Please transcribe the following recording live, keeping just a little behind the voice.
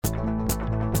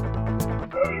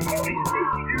We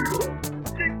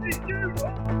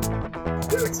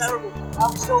were terrible.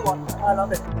 I'm still one. I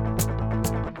love it.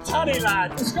 Tony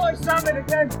lad, the sky's salmon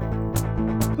again.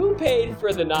 Who paid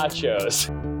for the nachos?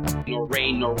 Nor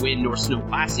rain, nor wind, nor snow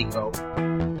classico.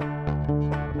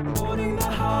 Holding the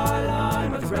high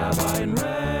line with Rabbi and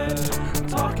Red,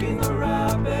 talking the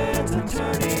rapids and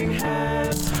turning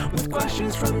heads, with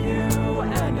questions from you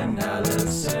and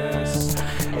analysis.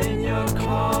 In your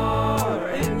car,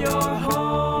 in your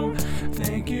home,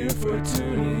 thank you for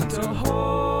tuning to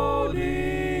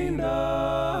Holding the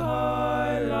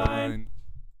High Line.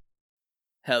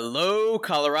 Hello,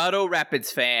 Colorado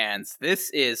Rapids fans. This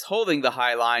is Holding the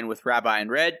High Line with Rabbi and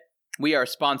Red. We are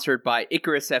sponsored by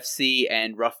Icarus FC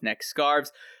and Roughneck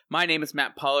Scarves. My name is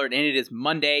Matt Pollard, and it is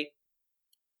Monday,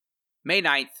 May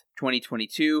 9th,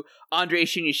 2022. Andrei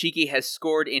Shinyashiki has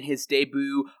scored in his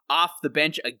debut off the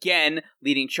bench again,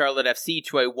 leading Charlotte FC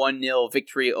to a 1-0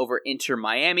 victory over Inter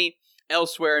Miami.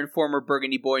 Elsewhere in former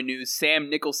Burgundy Boy news, Sam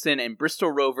Nicholson and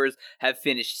Bristol Rovers have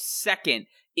finished second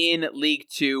in League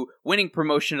 2, winning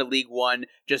promotion to League 1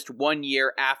 just 1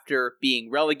 year after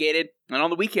being relegated. And on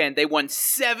the weekend, they won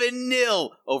 7-0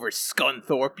 over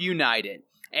Scunthorpe United.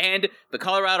 And the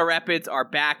Colorado Rapids are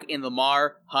back in the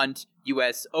Mar Hunt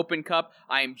U.S. Open Cup.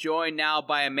 I am joined now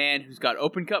by a man who's got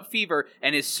Open Cup fever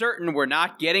and is certain we're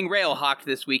not getting rail-hawked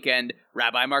this weekend,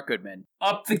 Rabbi Mark Goodman.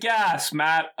 Up the gas,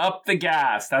 Matt. Up the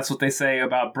gas. That's what they say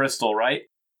about Bristol, right?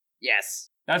 Yes.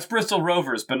 That's Bristol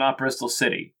Rovers, but not Bristol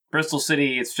City. Bristol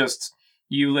City, it's just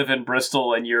you live in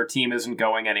Bristol and your team isn't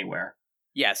going anywhere.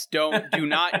 Yes, do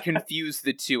not confuse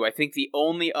the two. I think the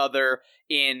only other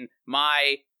in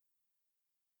my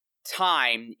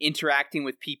time interacting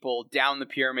with people down the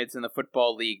pyramids in the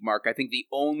Football League, Mark, I think the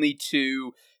only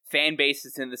two fan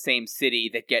bases in the same city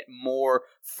that get more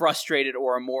frustrated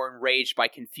or are more enraged by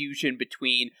confusion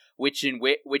between which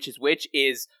is which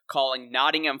is calling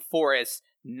Nottingham Forest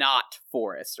Not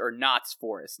Forest, or Notts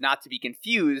Forest, not to be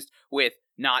confused with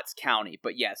Notts County.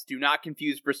 But yes, do not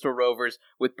confuse Bristol Rovers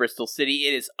with Bristol City.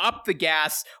 It is up the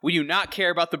gas. We do not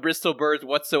care about the Bristol Birds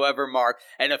whatsoever, Mark.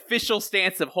 An official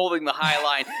stance of Holding the High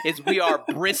Line is we are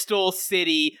Bristol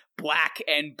City, black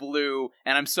and blue,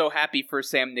 and I'm so happy for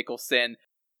Sam Nicholson.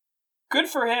 Good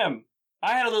for him.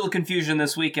 I had a little confusion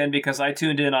this weekend because I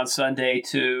tuned in on Sunday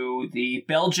to the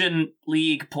Belgian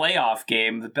League playoff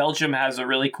game. The Belgium has a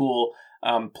really cool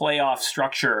playoff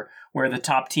structure where the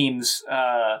top teams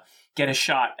get a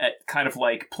shot at kind of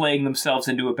like playing themselves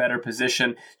into a better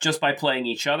position just by playing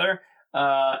each other.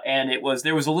 And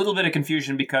there was a little bit of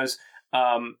confusion because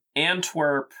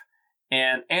Antwerp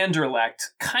and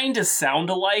Anderlecht kind of sound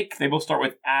alike. They both start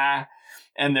with A,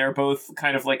 and they're both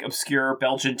kind of like obscure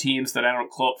Belgian teams that I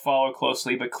don't follow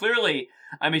closely. But clearly,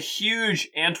 I'm a huge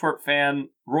Antwerp fan,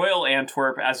 Royal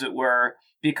Antwerp, as it were,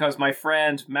 because my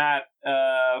friend Matt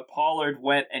Pollard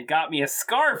went and got me a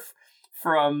scarf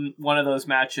from one of those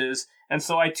matches. And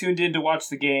so I tuned in to watch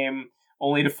the game,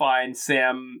 only to find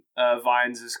Sam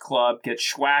Vines' club get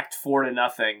schwacked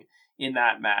 4-0 in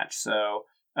that match. So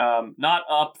not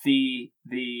up the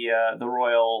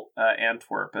Royal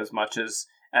Antwerp as much as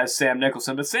Sam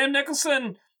Nicholson. But Sam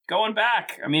Nicholson going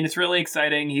back. I mean, it's really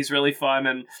exciting. He's really fun.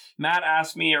 And Matt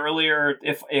asked me earlier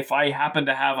if I happened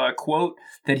to have a quote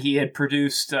that he had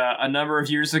produced a number of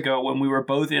years ago when we were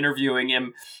both interviewing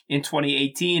him in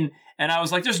 2018. And I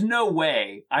was like, there's no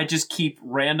way. I just keep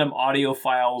random audio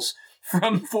files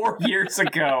from 4 years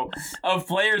ago of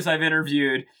players I've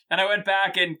interviewed. And I went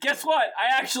back and guess what? I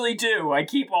actually do. I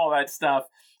keep all that stuff.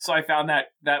 So I found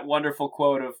that wonderful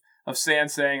quote of Sam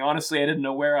saying, honestly, I didn't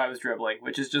know where I was dribbling,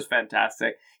 which is just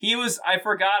fantastic. I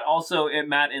forgot also,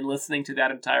 Matt, in listening to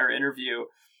that entire interview,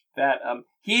 that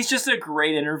he's just a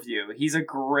great interview. He's a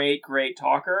great, great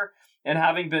talker. And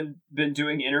having been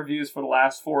doing interviews for the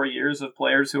last 4 years of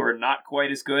players who are not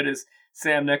quite as good as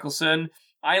Sam Nicholson,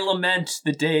 I lament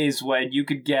the days when you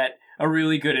could get a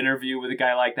really good interview with a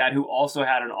guy like that who also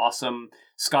had an awesome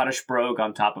Scottish brogue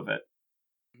on top of it.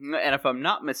 And if I'm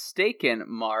not mistaken,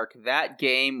 Mark, that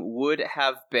game would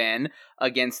have been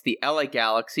against the LA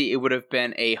Galaxy. It would have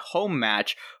been a home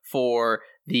match for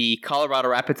the Colorado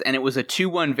Rapids, and it was a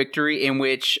 2-1 victory in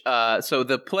which, so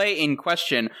the play in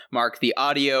question, Mark, the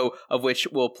audio of which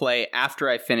we'll play after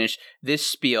I finish this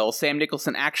spiel, Sam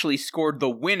Nicholson actually scored the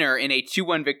winner in a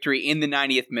 2-1 victory in the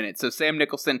 90th minute. So Sam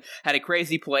Nicholson had a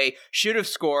crazy play, should have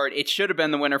scored, it should have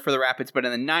been the winner for the Rapids, but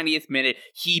in the 90th minute,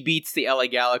 he beats the LA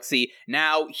Galaxy.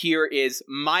 Now, here is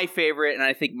my favorite, and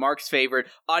I think Mark's favorite,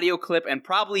 audio clip, and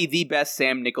probably the best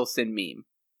Sam Nicholson meme.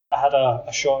 I had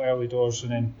a shot early doors,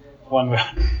 and then one where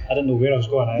I didn't know where I was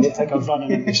going. I looked like I was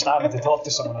running in the stand to talk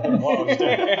to someone. I didn't know what I was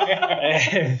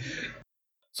doing.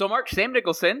 So, Mark, Sam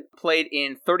Nicholson played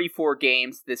in 34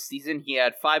 games this season. He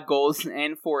had 5 goals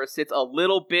and 4 assists, a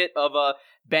little bit of a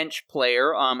bench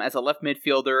player as a left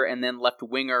midfielder and then left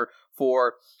winger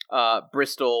for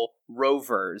Bristol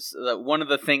Rovers. One of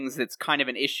the things that's kind of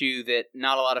an issue that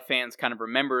not a lot of fans kind of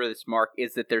remember this, Mark,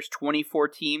 is that there's 24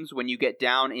 teams when you get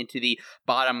down into the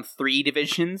bottom 3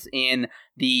 divisions in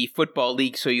the Football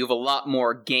League, so you have a lot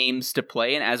more games to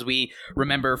play. And as we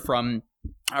remember from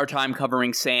our time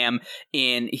covering Sam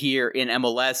here in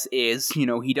MLS is,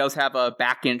 he does have a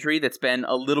back injury that's been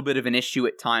a little bit of an issue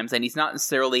at times, and he's not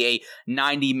necessarily a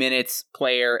 90 minutes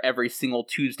player every single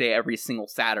Tuesday, every single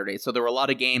Saturday. So there were a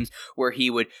lot of games where he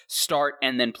would start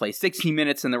and then play 60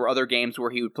 minutes, and there were other games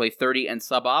where he would play 30 and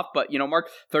sub off. But, Mark,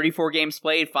 34 games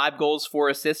played, 5 goals, 4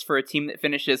 assists for a team that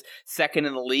finishes second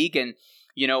in the league. And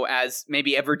as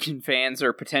maybe Everton fans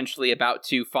are potentially about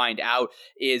to find out,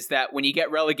 is that when you get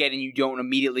relegated and you don't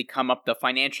immediately come up, the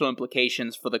financial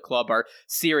implications for the club are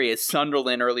serious.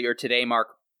 Sunderland earlier today, Mark,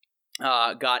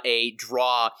 got a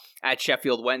draw at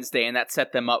Sheffield Wednesday, and that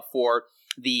set them up for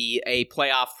a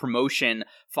playoff promotion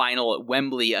final at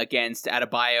Wembley against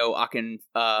Adebayo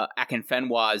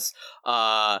Akinfenwa's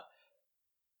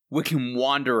Wycombe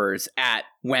Wanderers at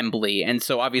Wembley. And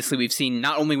so obviously we've seen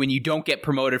not only when you don't get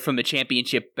promoted from the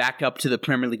Championship back up to the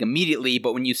Premier League immediately,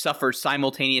 but when you suffer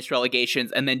simultaneous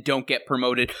relegations and then don't get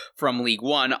promoted from League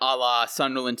One, a la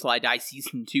Sunderland Till I Die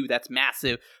Season 2, that's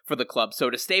massive for the club. So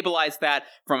to stabilize that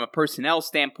from a personnel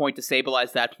standpoint, to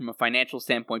stabilize that from a financial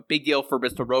standpoint, big deal for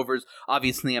Bristol Rovers,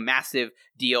 obviously a massive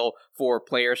deal for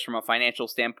players from a financial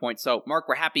standpoint. So Mark,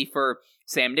 we're happy for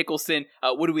Sam Nicholson.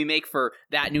 What do we make for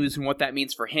that news and what that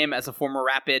means for him as a former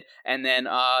Rapid? And then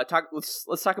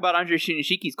let's talk about Andre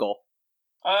Shinyashiki's goal.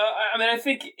 I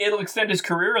think it'll extend his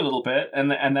career a little bit,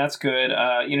 and that's good.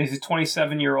 He's a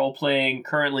 27-year-old playing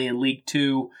currently in League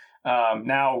 2.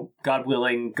 Now, God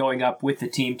willing, going up with the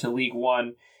team to League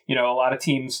 1. A lot of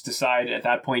teams decide at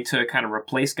that point to kind of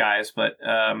replace guys, but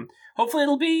hopefully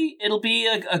it'll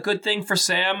be a good thing for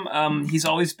Sam. He's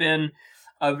always been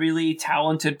a really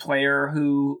talented player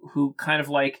who kind of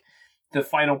like the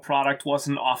final product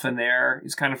wasn't often there.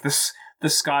 He's kind of the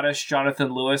Scottish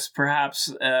Jonathan Lewis,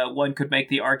 perhaps. One could make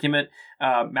the argument.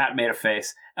 Matt made a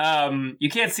face. You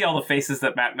can't see all the faces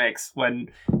that Matt makes when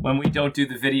we don't do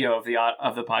the video of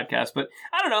the podcast, but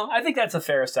I don't know. I think that's a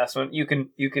fair assessment. You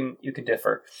can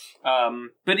differ.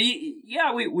 But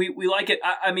we like it.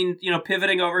 I mean,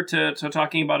 pivoting over to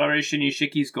talking about Andre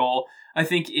Shinyashiki's goal, I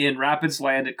think in Rapids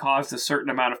land it caused a certain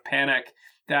amount of panic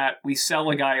that we sell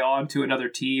a guy on to another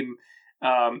team,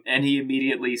 and he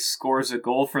immediately scores a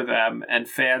goal for them, and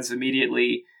fans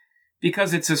immediately,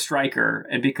 because it's a striker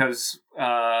and because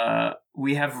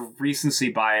we have recency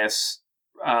bias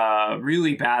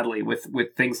really badly with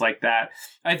things like that.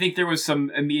 I think there was some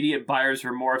immediate buyer's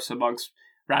remorse amongst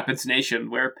Rapids Nation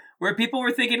where people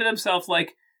were thinking to themselves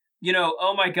like,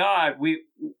 oh my God,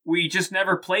 we just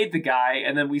never played the guy,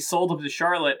 and then we sold him to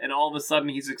Charlotte, and all of a sudden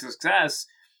he's a success.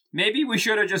 Maybe we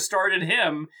should have just started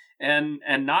him and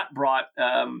not brought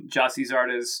Gyasi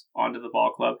Zardes onto the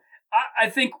ball club. I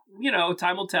think,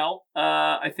 time will tell.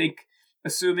 I think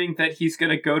assuming that he's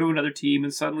going to go to another team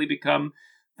and suddenly become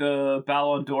the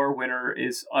Ballon d'Or winner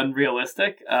is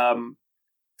unrealistic. And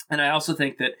I also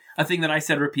think that a thing that I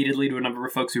said repeatedly to a number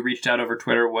of folks who reached out over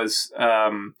Twitter was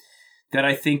that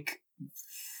I think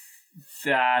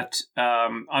that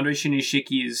Andre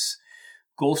Shinyashiki's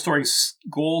goal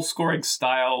scoring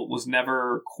style was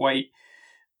never quite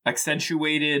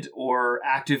accentuated or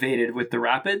activated with the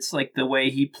Rapids. Like the way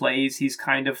he plays, he's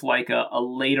kind of like a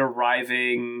late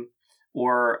arriving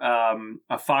or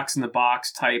a fox in the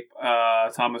box type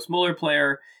Thomas Muller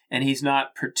player, and he's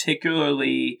not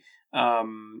particularly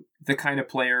the kind of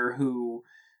player who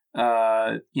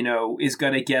is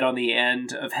going to get on the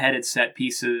end of headed set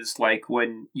pieces, like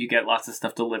when you get lots of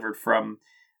stuff delivered from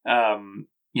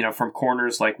from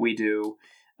corners like we do.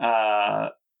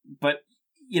 But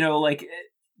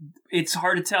it's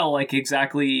hard to tell like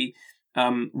exactly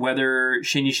whether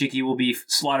Shinyashiki will be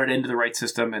slotted into the right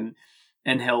system and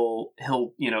he'll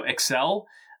excel.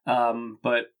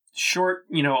 But short,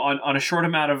 on a short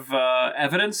amount of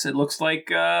evidence, it looks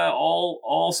like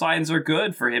all signs are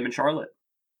good for him in Charlotte.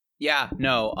 Yeah,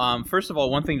 no. First of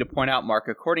all, one thing to point out, Mark,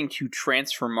 according to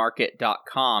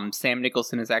transfermarket.com, Sam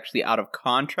Nicholson is actually out of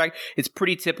contract. It's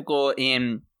pretty typical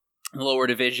in lower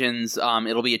divisions.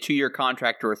 It'll be a 2-year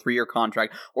contract or a 3-year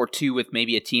contract or 2 with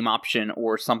maybe a team option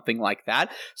or something like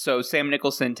that. So Sam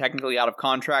Nicholson technically out of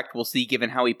contract. We'll see, given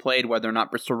how he played, whether or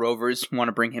not Bristol Rovers want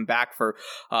to bring him back for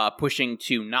pushing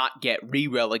to not get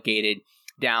re-relegated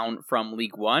down from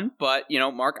League One. But,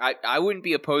 Mark, I wouldn't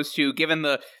be opposed to, given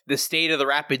the state of the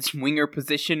Rapids winger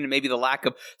position and maybe the lack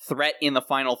of threat in the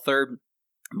final third,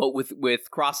 but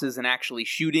with crosses and actually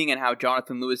shooting, and how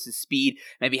Jonathan Lewis's speed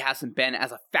maybe hasn't been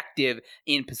as effective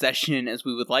in possession as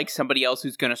we would like, somebody else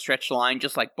who's going to stretch the line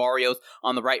just like Barrios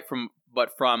on the right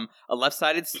but from a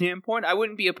left-sided standpoint, I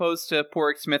wouldn't be opposed to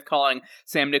Porrick Smith calling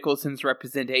Sam Nicholson's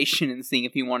representation and seeing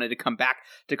if he wanted to come back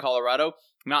to Colorado.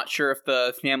 I'm not sure if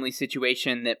the family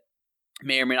situation that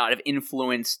may or may not have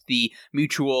influenced the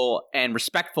mutual and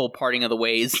respectful parting of the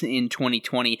ways in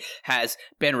 2020 has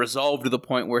been resolved to the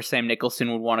point where Sam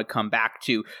Nicholson would want to come back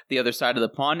to the other side of the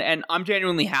pond. And I'm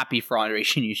genuinely happy for Andrei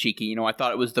Shinyushiki. I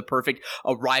thought it was the perfect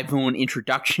arrival and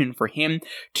introduction for him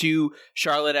to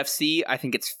Charlotte FC. I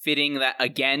think it's fitting that,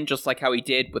 again, just like how he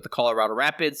did with the Colorado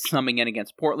Rapids, coming in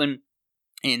against Portland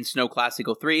in Snow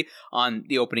Classico 3 on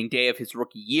the opening day of his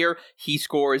rookie year, he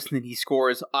scores, and then he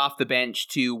scores off the bench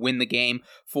to win the game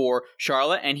for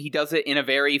Charlotte, and he does it in a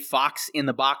very Fox in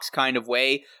the box kind of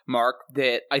way, Mark,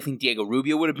 that I think Diego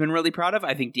Rubio would have been really proud of.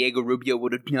 I think Diego Rubio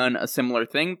would have done a similar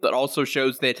thing, but also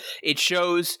shows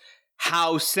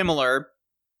how similar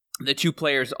the two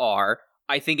players are.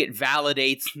 I think it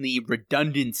validates the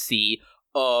redundancy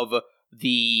of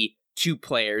the two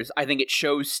players. I think it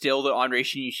shows still that Andrei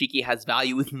Shinyushiki has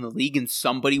value within the league, and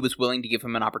somebody was willing to give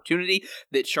him an opportunity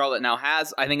that Charlotte now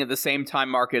has. I think at the same time,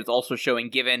 Mark, is also showing,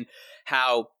 given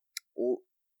how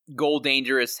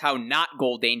not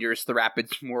goal dangerous the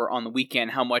Rapids were on the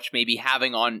weekend, how much maybe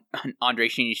having on Andrei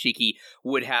Shinyushiki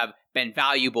would have been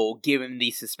valuable given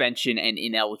the suspension and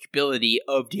ineligibility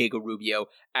of Diego Rubio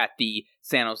at the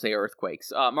San Jose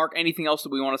Earthquakes. Mark, anything else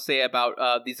that we want to say about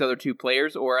these other two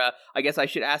players? Or I guess I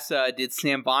should ask, did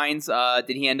Sam Vines, how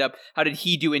did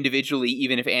he do individually,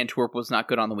 even if Antwerp was not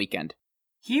good on the weekend?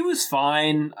 He was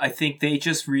fine. I think they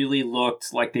just really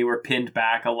looked like they were pinned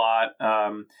back a lot.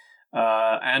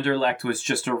 Anderlecht was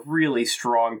just a really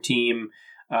strong team.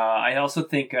 I also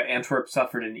think Antwerp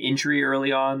suffered an injury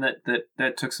early on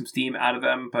that took some steam out of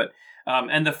them. But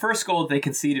and the first goal they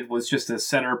conceded was just a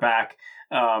center back,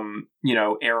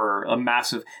 error, a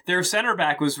massive. Their center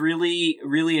back was really,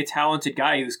 really a talented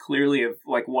guy. He was clearly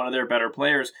one of their better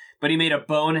players, but he made a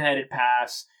boneheaded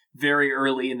pass very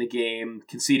early in the game,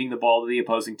 conceding the ball to the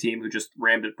opposing team, who just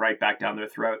rammed it right back down their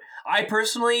throat. I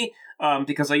personally,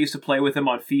 because I used to play with him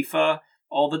on FIFA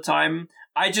all the time,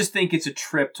 I just think it's a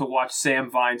trip to watch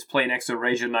Sam Vines play next to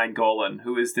Reja Nainggolan,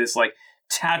 who is this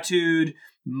tattooed,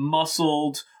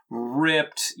 muscled,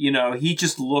 ripped, he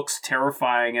just looks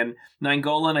terrifying. And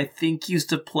Nainggolan, I think, used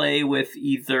to play with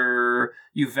either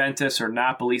Juventus or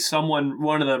Napoli,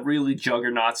 one of the really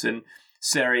juggernauts in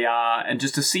Serie A, and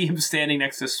just to see him standing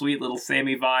next to sweet little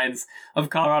Sammy Vines of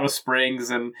Colorado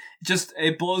Springs, and just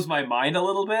it blows my mind a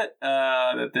little bit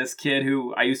that this kid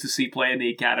who I used to see play in the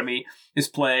academy is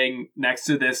playing next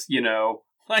to this,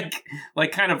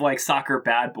 kind of like soccer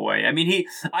bad boy. I mean,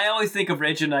 I always think of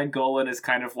Reja Nainggolan as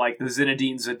kind of like the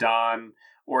Zinedine Zidane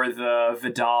or the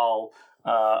Vidal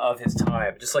of his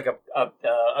time, just like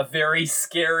a very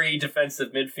scary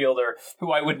defensive midfielder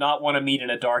who I would not want to meet in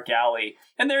a dark alley.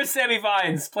 And there's Sammy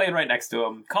Vines playing right next to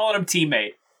him, calling him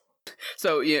teammate.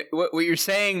 So what you're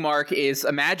saying, Mark, is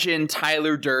imagine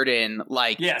Tyler Durden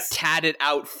tatted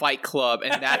out Fight Club,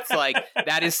 and that's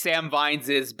that is Sam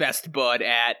Vines' best bud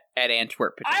at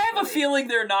Antwerp. I have a feeling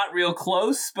they're not real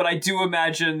close, but I do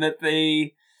imagine that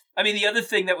they. I mean, the other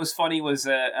thing that was funny was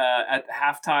at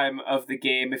halftime of the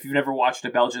game, if you've never watched a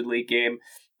Belgian league game,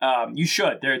 you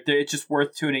should. It's just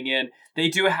worth tuning in. They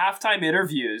do halftime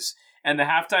interviews, and the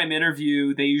halftime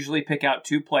interview, they usually pick out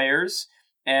two players,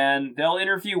 and they'll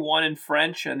interview one in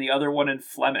French and the other one in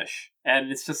Flemish.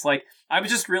 And it's just I was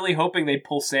just really hoping they'd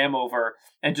pull Sam over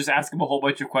and just ask him a whole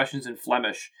bunch of questions in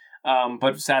Flemish.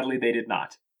 But sadly, they did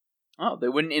not. Oh, they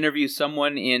wouldn't interview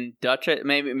someone in Dutch?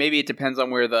 Maybe it depends on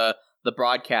where the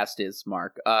broadcast is,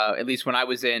 Mark. At least when I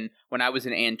was in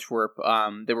Antwerp,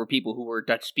 there were people who were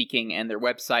Dutch speaking, and their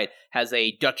website has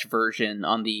a Dutch version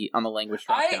on the language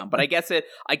dropdown. But I guess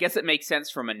it makes sense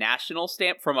from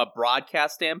a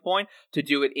broadcast standpoint to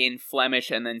do it in Flemish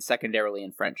and then secondarily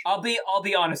in French. I'll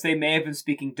be honest, they may have been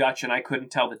speaking Dutch and I couldn't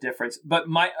tell the difference. But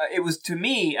it was, to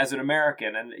me as an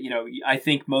American, and I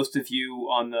think most of you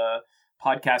on the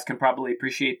podcast can probably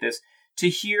appreciate this, to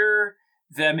hear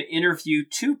them interview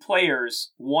two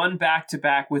players, one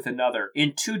back-to-back with another,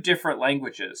 in two different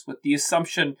languages, with the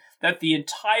assumption that the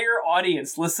entire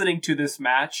audience listening to this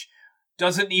match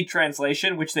doesn't need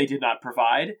translation, which they did not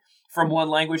provide, from one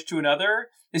language to another,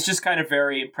 is just kind of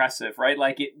very impressive, right?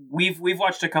 We've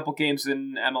watched a couple games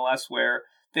in MLS where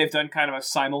they've done kind of a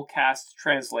simulcast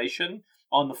translation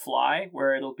on the fly,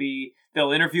 where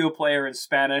they'll interview a player in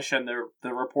Spanish and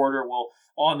the reporter will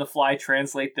on the fly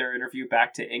translate their interview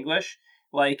back to English.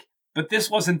 But this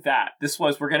wasn't that. This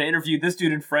was, we're going to interview this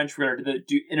dude in French, we're going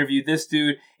to interview this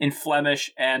dude in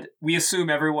Flemish, and we assume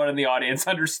everyone in the audience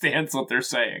understands what they're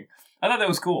saying. I thought that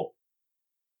was cool.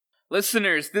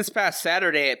 Listeners, this past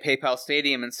Saturday at PayPal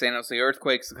Stadium in San Jose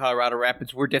Earthquakes, the Colorado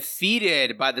Rapids were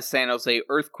defeated by the San Jose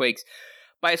Earthquakes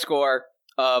by a score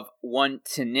of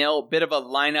 1-0. Bit of a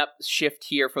lineup shift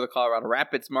here for the Colorado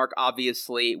Rapids, Mark,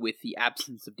 obviously with the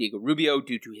absence of Diego Rubio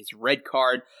due to his red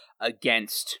card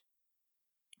against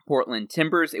Portland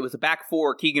Timbers. It was a back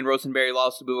four: Keegan Rosenberry,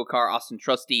 Lawson Abubakar, Austin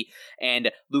Trusty,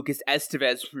 and Lucas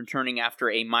Estevez returning after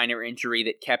a minor injury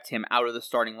that kept him out of the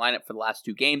starting lineup for the last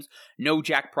two games. No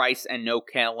Jack Price and no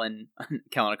Kellen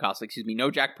Acosta,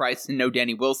 no Jack Price and no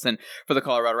Danny Wilson for the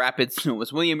Colorado Rapids. It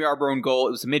was William Yarbrough in goal.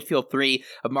 It was a midfield three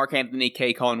of Mark-Anthony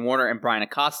Kaye, Colin Warner, and Brian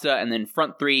Acosta, and then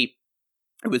front three,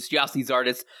 it was Gyasi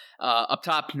Zardes up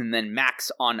top, and then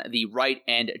Max on the right,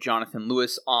 and Jonathan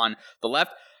Lewis on the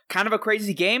left. Kind of a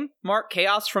crazy game, Mark.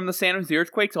 Chaos from the San Jose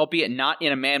Earthquakes, albeit not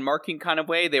in a man-marking kind of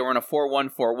way. They were in a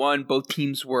 4-1-4-1. Both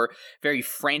teams were very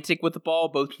frantic with the ball.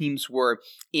 Both teams were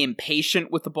impatient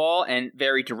with the ball and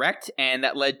very direct, and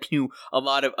that led to a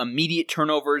lot of immediate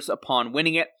turnovers upon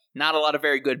winning it. Not a lot of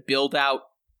very good build-out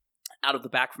out of the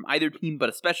back from either team, but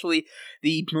especially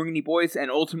the Burgundy boys, and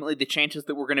ultimately the chances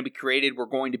that were going to be created were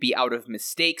going to be out of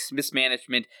mistakes,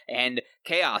 mismanagement, and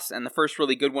chaos. And the first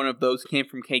really good one of those came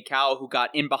from Cade Cowell, who got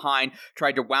in behind,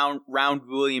 tried to round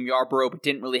William Yarbrough, but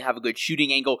didn't really have a good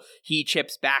shooting angle. He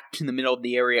chips back to the middle of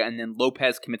the area, and then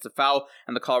Lopez commits a foul,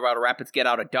 and the Colorado Rapids get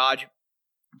out of dodge.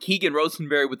 Keegan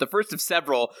Rosenberry with the first of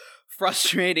several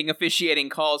frustrating officiating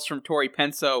calls from Torrey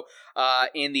Penso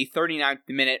in the 39th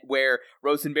minute, where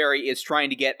Rosenberry is trying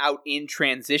to get out in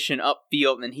transition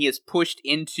upfield, and then he is pushed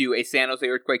into a San Jose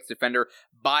Earthquakes defender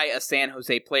by a San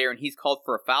Jose player, and he's called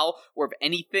for a foul, or if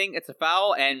anything, it's a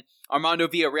foul. And Armando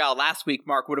Villarreal last week,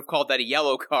 Mark, would have called that a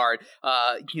yellow card,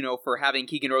 for having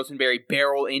Keegan Rosenberry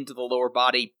barrel into the lower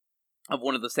body of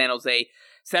one of the San Jose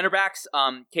center backs.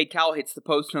 Cade Cowell hits the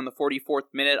post on the 44th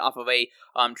minute off of a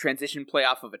transition play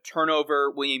off of a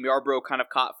turnover. William Yarbrough kind of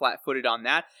caught flat-footed on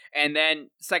that. And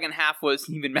then second half was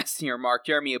even messier, Mark.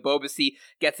 Jeremy Ebobisse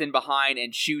gets in behind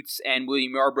and shoots, and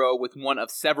William Yarbrough with one of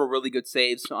several really good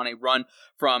saves on a run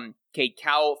from Cade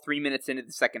Cowell 3 minutes into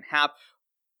the second half.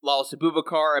 Lawless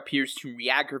Abubakar appears to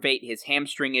re-aggravate his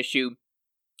hamstring issue,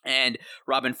 and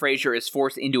Robin Fraser is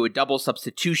forced into a double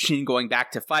substitution, going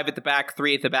back to 5 at the back,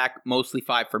 3 at the back, mostly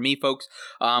 5 for me, folks,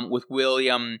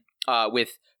 with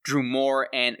Drew Moore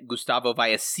and Gustavo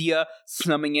Vallecilla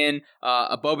summing in.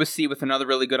 Ebobisse with another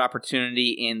really good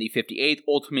opportunity in the 58th.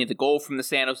 Ultimately, the goal from the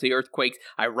San Jose Earthquakes,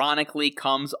 ironically,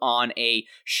 comes on a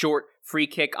short free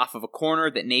kick off of a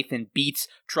corner that Nathan beats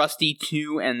Trusty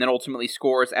to, and then ultimately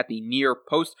scores at the near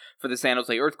post for the San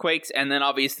Jose Earthquakes. And then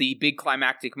obviously big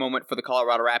climactic moment for the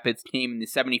Colorado Rapids came in the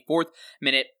 74th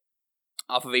minute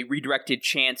off of a redirected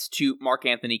chance to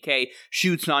Mark-Anthony Kaye,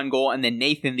 shoots on goal, and then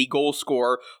Nathan, the goal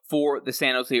scorer for the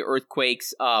San Jose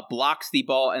Earthquakes, blocks the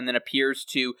ball and then appears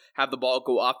to have the ball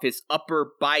go off his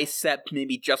upper bicep,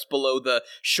 maybe just below the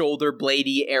shoulder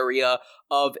bladey area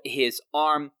of his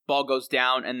arm. Ball goes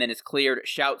down and then is cleared.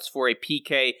 Shouts for a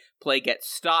PK. Play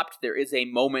gets stopped. There is a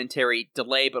momentary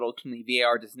delay, but ultimately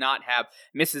VAR does not have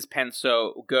Mrs.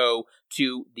 Penso go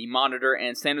to the monitor,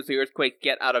 and San Jose Earthquakes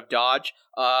get out of dodge.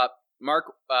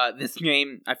 Mark, this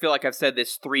game, I feel like I've said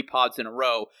this 3 pods in a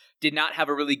row, did not have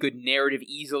a really good narrative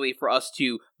easily for us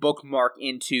to bookmark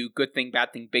into good thing,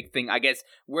 bad thing, big thing. I guess,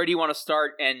 where do you want to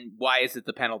start, and why is it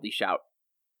the penalty shout?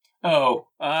 I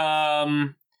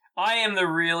am the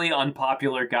really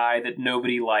unpopular guy that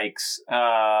nobody likes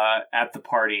at the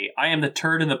party. I am the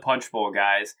turd in the punch bowl,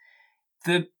 guys.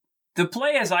 The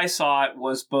play as I saw it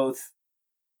was both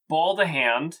ball to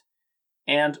hand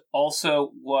and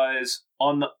also was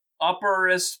on the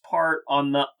upperest part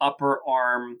on the upper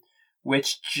arm,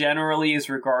 which generally is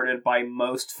regarded by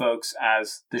most folks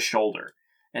as the shoulder.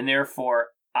 And therefore,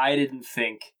 I didn't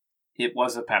think it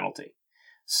was a penalty.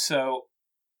 So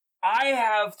I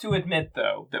have to admit,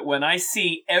 though, that when I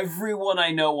see everyone I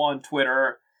know on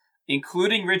Twitter,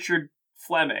 including Richard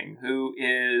Fleming, who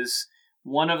is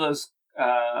one of those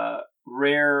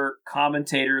rare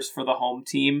commentators for the home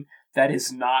team that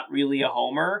is not really a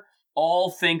homer,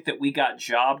 all think that we got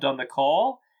jobbed on the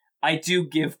call, I do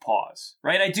give pause,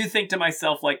 right? I do think to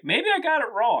myself, like, maybe I got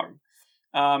it wrong.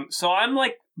 So I'm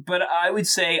like, but I would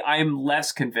say I'm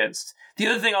less convinced. The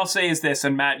other thing I'll say is this,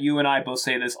 and Matt, you and I both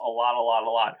say this a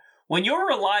lot. When you're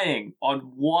relying on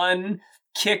one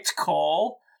kicked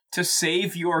call to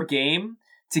save your game,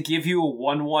 to give you a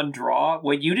 1-1 draw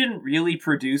when you didn't really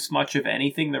produce much of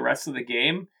anything the rest of the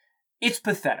game, it's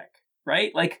pathetic,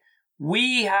 right? Like,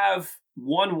 we have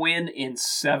 1 win in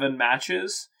 7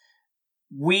 matches.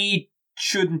 We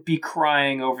shouldn't be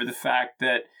crying over the fact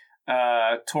that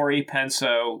Tori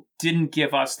Penso didn't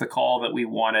give us the call that we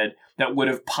wanted that would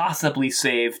have possibly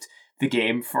saved the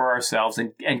game for ourselves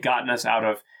and gotten us out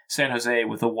of San Jose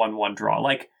with a 1-1 draw.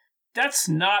 Like, that's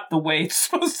not the way it's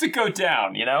supposed to go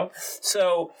down, you know?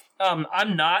 So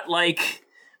I'm not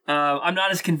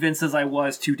as convinced as I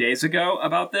was 2 days ago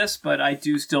about this, but I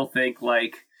do still think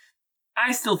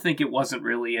it wasn't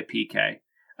really a PK.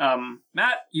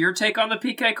 Matt, your take on the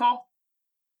PK call?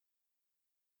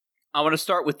 I want to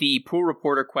start with the pool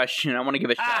reporter question. I want to give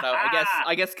a shout out.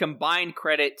 I guess combined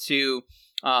credit to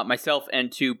myself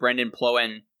and to Brendan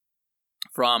Ploen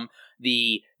from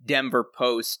the Denver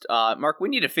Post. Mark, we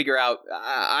need to figure out,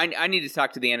 I need to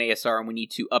talk to the NASR and we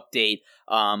need to update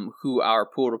who our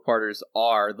pool reporters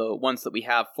are. The ones that we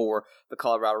have for the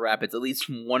Colorado Rapids, at least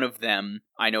one of them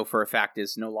I know for a fact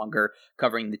is no longer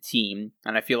covering the team.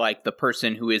 And I feel like the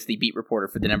person who is the beat reporter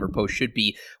for the Denver Post should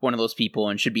be one of those people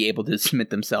and should be able to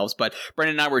submit themselves. But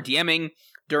Brendan and I were DMing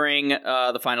during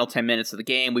the final 10 minutes of the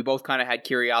game. We both kind of had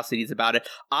curiosities about it.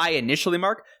 I initially,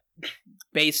 Mark,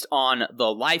 based on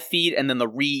the live feed and then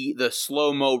the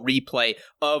slow-mo replay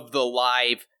of the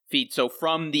live feed. So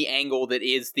from the angle that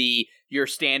is your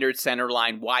standard center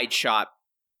line wide shot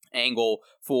angle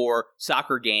for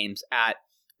soccer games at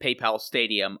PayPal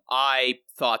Stadium, I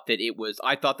thought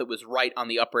that was right on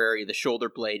the upper area of the shoulder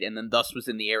blade, and then thus was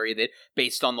in the area that,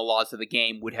 based on the laws of the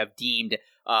game, would have deemed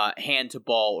hand to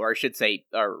ball, or I should say,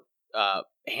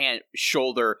 hand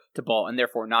shoulder to ball, and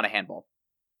therefore not a handball.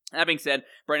 That being said,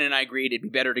 Brendan and I agreed it'd be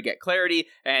better to get clarity,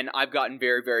 and I've gotten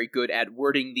very, very good at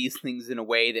wording these things in a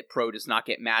way that Pro does not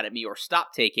get mad at me or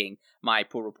stop taking my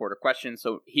pool reporter questions.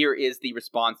 So here is the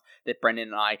response that Brendan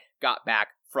and I got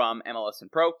back from MLS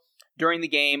and Pro. During the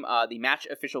game, the match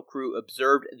official crew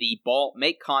observed the ball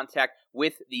make contact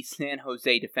with the San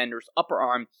Jose defender's upper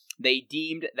arm. They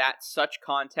deemed that such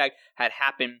contact had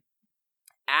happened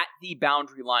at the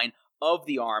boundary line of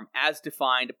the arm as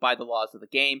defined by the laws of the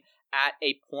game, at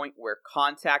a point where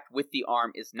contact with the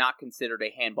arm is not considered a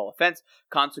handball offense.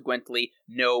 Consequently,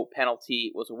 no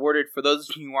penalty was awarded. For those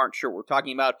of you who aren't sure what we're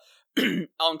talking about,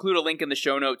 I'll include a link in the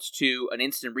show notes to an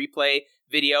instant replay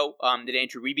video that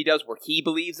Andrew Wiebe does where he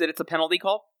believes that it's a penalty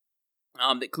call.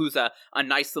 That includes a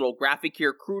nice little graphic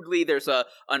here. Crudely, there's an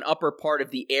upper part of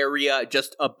the area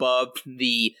just above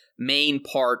the main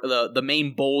part, the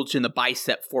main bulge in the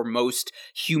bicep for most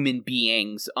human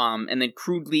beings. And then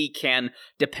crudely can,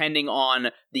 depending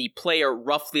on the player,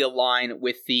 roughly align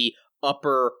with the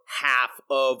upper half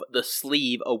of the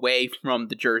sleeve away from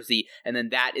the jersey, and then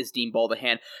that is deemed ball to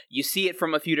hand. You see it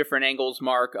from a few different angles,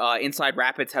 Mark. Inside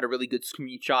Rapids had a really good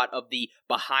screenshot of the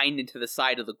behind into the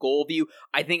side of the goal view.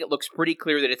 I think it looks pretty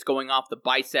clear that it's going off the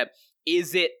bicep.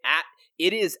 It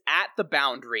is at the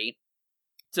boundary,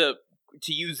 to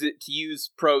use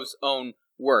Pro's own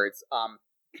words.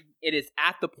 It is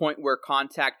at the point where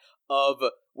contact of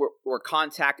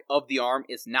the arm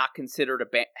is not considered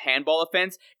a handball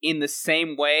offense, in the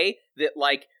same way that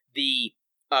the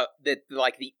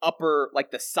upper,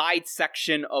 the side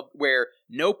section of where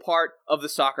no part of the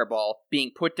soccer ball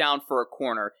being put down for a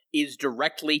corner is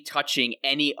directly touching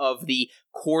any of the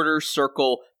quarter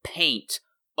circle paint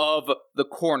of the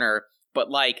corner, but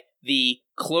the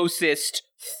closest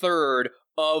third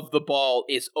of the ball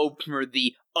is over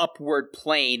the upward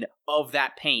plane of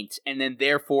that paint, and then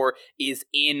therefore is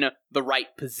in the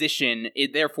right position.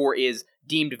 It therefore is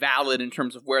deemed valid in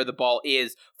terms of where the ball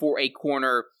is for a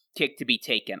corner kick to be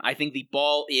taken. I think the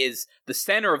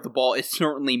center of the ball is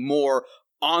certainly more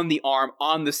on the arm,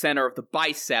 on the center of the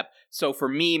bicep. So for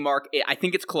me, Mark, I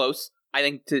think it's close. I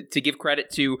think to give credit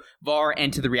to VAR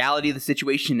and to the reality of the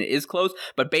situation, it is close.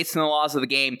 But based on the laws of the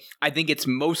game, I think it's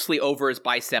mostly over his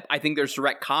bicep. I think there's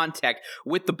direct contact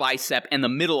with the bicep and the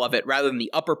middle of it rather than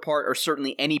the upper part, or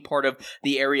certainly any part of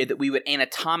the area that we would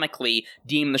anatomically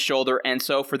deem the shoulder. And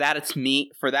so for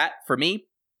me,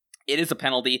 it is a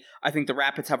penalty. I think the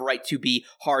Rapids have a right to be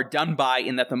hard done by,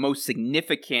 in that the most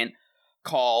significant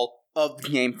call of the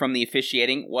game from the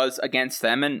officiating was against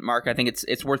them. And Mark, I think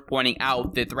it's worth pointing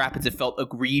out that the Rapids have felt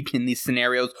aggrieved in these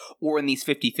scenarios or in these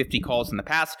 50-50 calls in the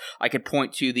past. I could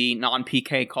point to the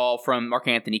non-PK call from Mark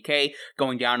Anthony Kaye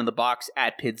going down in the box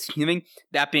at Pittsburgh.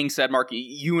 That being said, Mark,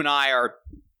 you and I are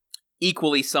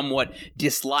equally somewhat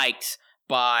disliked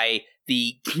by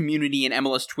the community and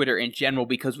MLS Twitter in general,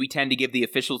 because we tend to give the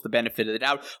officials the benefit of the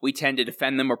doubt. We tend to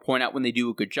defend them or point out when they do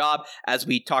a good job. As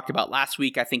we talked about last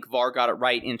week, I think VAR got it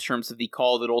right in terms of the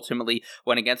call that ultimately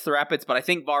went against the Rapids, but I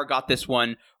think VAR got this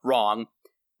one wrong.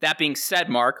 That being said,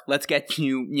 Mark, let's get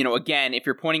to, again, if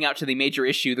you're pointing out to the major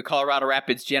issue, the Colorado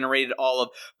Rapids generated all of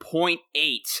 0.8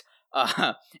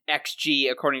 XG,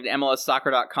 according to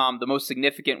MLSsoccer.com. The most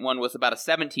significant one was about a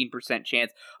 17%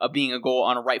 chance of being a goal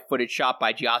on a right-footed shot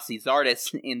by Gyasi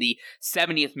Zardes in the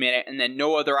 70th minute, and then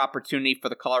no other opportunity for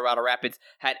the Colorado Rapids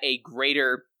had a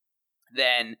greater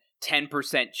than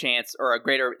 10% chance or a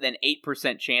greater than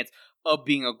 8% chance of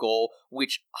being a goal,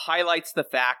 which highlights the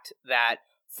fact that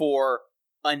for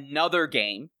another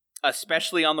game,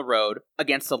 especially on the road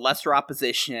against a lesser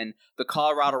opposition, the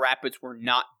Colorado Rapids were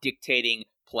not dictating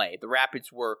play. The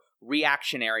Rapids were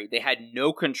reactionary. They had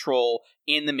no control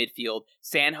in the midfield.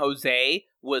 San Jose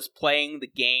was playing the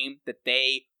game that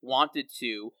they wanted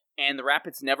to, and the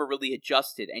Rapids never really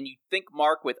adjusted. And you think,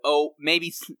 Mark, with,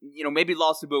 maybe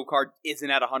Lasse Boucard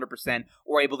isn't at 100%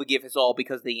 or able to give his all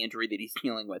because of the injury that he's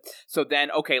dealing with. So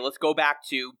then, okay, let's go back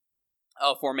to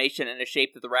a formation and a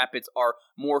shape that the Rapids are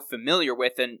more familiar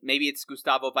with, and maybe it's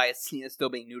Gustavo Vallecina still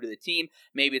being new to the team,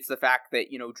 maybe it's the fact that,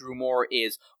 Drew Moore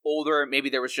is older, maybe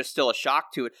there was just still a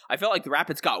shock to it. I felt like the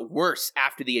Rapids got worse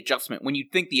after the adjustment, when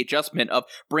you'd think the adjustment of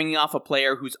bringing off a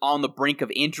player who's on the brink of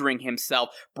injuring himself,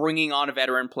 bringing on a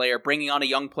veteran player, bringing on a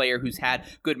young player who's had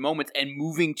good moments, and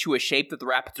moving to a shape that the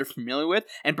Rapids are familiar with,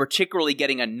 and particularly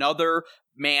getting another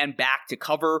man back to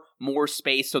cover more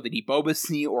space so that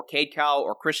Ebobisse or Cade Cowell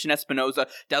or Christian Espinoza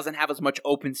doesn't have as much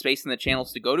open space in the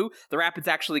channels to go to. The Rapids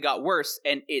actually got worse,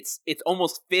 and it's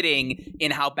almost fitting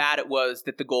in how bad it was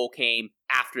that the goal came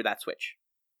after that switch.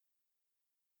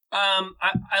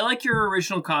 I like your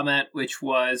original comment, which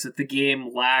was that the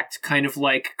game lacked kind of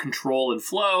like control and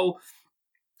flow.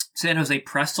 San Jose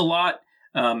pressed a lot,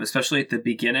 especially at the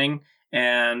beginning,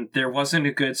 and there wasn't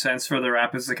a good sense for the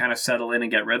Rapids to kind of settle in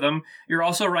and get rhythm. You're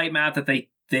also right, Matt, that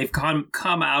they've come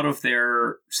out of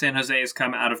their, San Jose has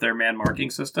come out of their man marking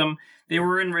system. They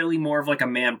were in really more of like a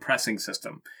man pressing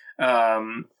system.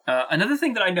 Another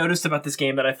thing that I noticed about this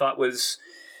game that I thought was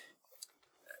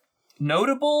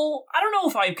notable, I don't know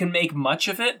if I can make much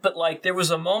of it, but like there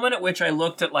was a moment at which I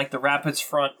looked at like the Rapids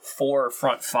front four,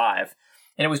 front five,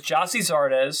 and it was Gyasi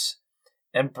Zardes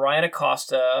and Brian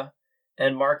Acosta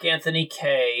and Mark-Anthony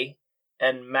Kaye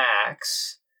and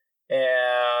Max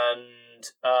and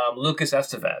Lucas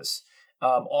Estevez,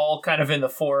 all kind of in the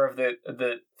four of the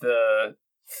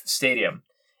stadium.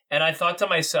 And I thought to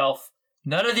myself,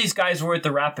 none of these guys were at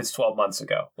the Rapids 12 months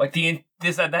ago. Like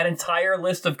that entire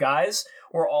list of guys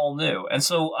were all new. And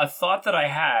so a thought that I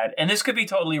had, and this could be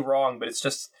totally wrong, but it's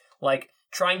just like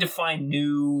trying to find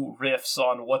new riffs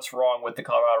on what's wrong with the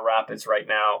Colorado Rapids right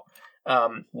now,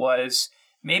 was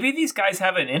maybe these guys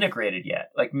haven't integrated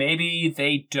yet. Like maybe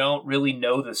they don't really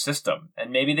know the system,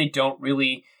 and maybe they don't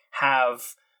really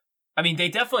have, they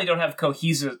definitely don't have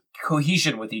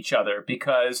cohesion with each other,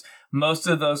 because most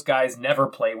of those guys never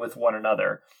play with one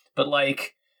another. But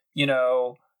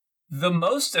the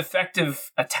most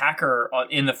effective attacker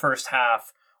in the first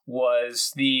half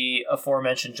was the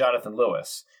aforementioned Jonathan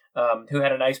Lewis, who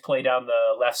had a nice play down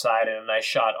the left side and a nice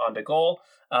shot onto goal.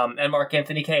 And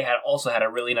Mark-Anthony Kaye also had a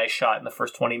really nice shot in the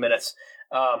first 20 minutes.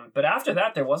 But after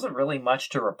that, there wasn't really much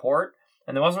to report.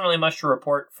 And there wasn't really much to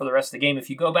report for the rest of the game. If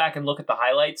you go back and look at the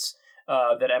highlights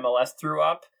that MLS threw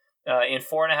up, in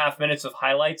 4.5 minutes of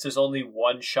highlights, there's only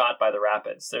one shot by the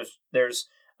Rapids. And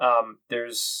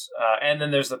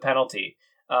then there's the penalty.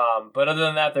 But other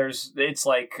than that, it's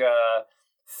like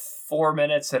 4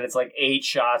 minutes and it's like 8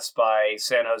 shots by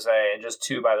San Jose and just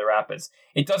 2 by the Rapids.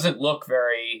 It doesn't look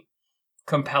very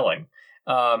compelling.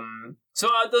 So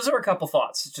those are a couple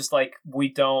thoughts. It's just like we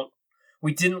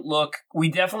definitely didn't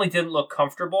look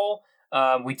comfortable.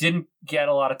 We didn't get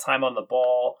a lot of time on the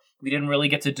ball. We didn't really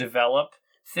get to develop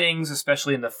things,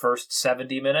 especially in the first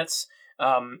 70 minutes.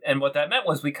 And what that meant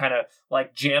was we kind of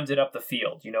like jammed it up the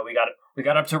field. We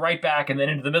got up to right back and then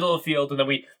into the middle of the field, and then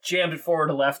we jammed it forward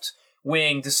to left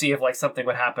wing to see if like something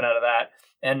would happen out of that.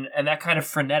 And that kind of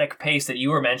frenetic pace that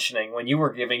you were mentioning when you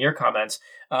were giving your comments,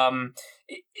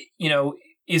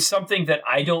 is something that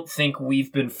I don't think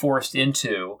we've been forced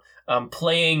into.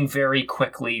 Playing very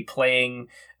quickly, playing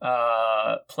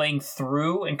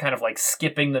through and kind of like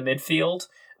skipping the midfield,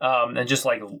 and just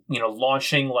like,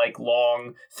 launching like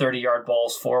long 30-yard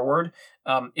balls forward,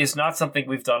 is not something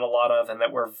we've done a lot of, and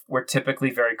that we're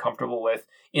typically very comfortable with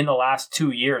in the last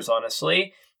 2 years,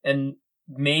 honestly. And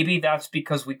maybe that's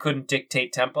because we couldn't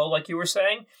dictate tempo, like you were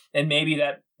saying, and maybe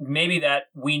that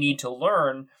we need to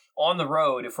learn on the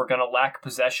road, if we're going to lack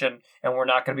possession and we're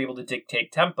not going to be able to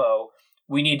dictate tempo,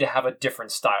 we need to have a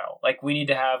different style. Like, we need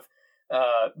to have,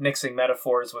 mixing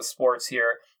metaphors with sports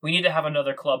here, we need to have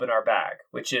another club in our bag,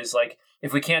 which is like,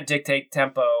 if we can't dictate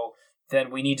tempo,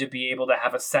 then we need to be able to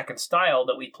have a second style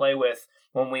that we play with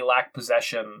when we lack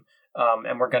possession,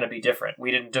 and we're going to be different.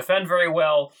 We didn't defend very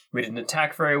well, we didn't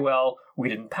attack very well, we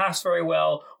didn't pass very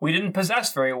well, we didn't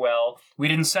possess very well, we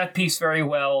didn't set piece very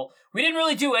well, we didn't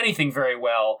really do anything very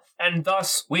well, and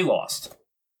thus we lost.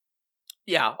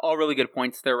 Yeah, all really good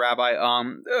points there, Rabbi.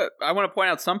 I want to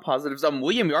point out some positives.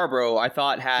 William Yarbrough, I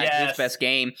thought, had his best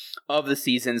game of the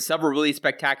season. Several really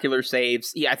spectacular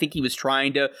saves. Yeah, I think he was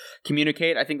trying to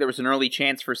communicate. I think there was an early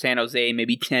chance for San Jose,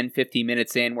 maybe 10, 15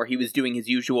 minutes in, where he was doing his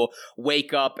usual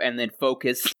wake up and then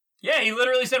focus. Yeah, he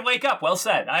literally said, "Wake up." Well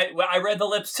said. I read the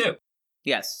lips too.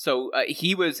 Yes, so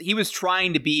he was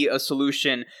trying to be a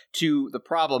solution to the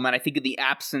problem, and I think in the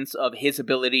absence of his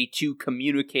ability to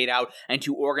communicate out and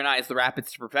to organize the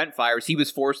Rapids to prevent fires, he was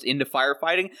forced into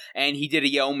firefighting, and he did a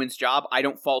yeoman's job. I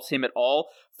don't fault him at all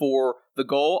for the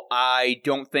goal. I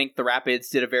don't think the Rapids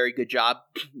did a very good job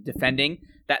defending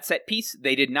that set piece.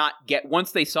 They did not get,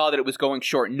 once they saw that it was going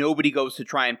short, nobody goes to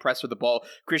try and press with the ball.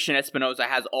 Christian Espinoza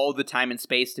has all the time and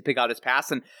space to pick out his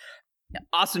pass, and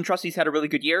Austin Trusty's had a really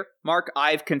good year. Mark,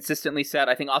 I've consistently said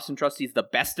I think Austin Trusty's the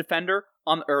best defender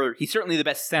or he's certainly the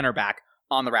best center back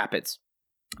on the Rapids.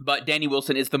 But Danny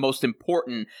Wilson is the most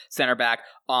important center back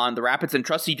on the Rapids, and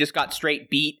Trusty just got straight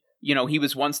beat. You know, he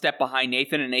was one step behind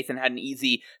Nathan, and Nathan had an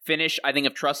easy finish. I think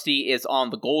if Trusty is on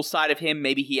the goal side of him,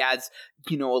 maybe he adds,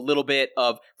 a little bit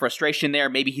of frustration there.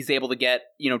 Maybe he's able to get,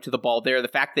 to the ball there. The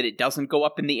fact that it doesn't go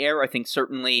up in the air, I think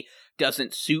certainly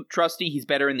doesn't suit Trusty. He's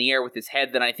better in the air with his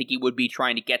head than I think he would be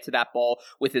trying to get to that ball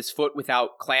with his foot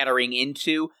without clattering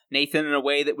into Nathan in a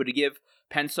way that would give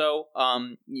Penso,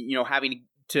 having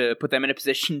to put them in a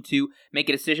position to make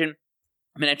a decision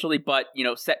eventually. But,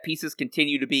 set pieces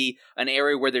continue to be an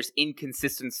area where there's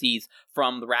inconsistencies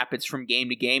from the Rapids from game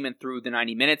to game and through the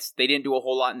 90 minutes. They didn't do a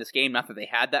whole lot in this game, not that they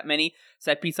had that many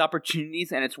set piece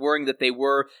opportunities, and it's worrying that they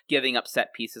were giving up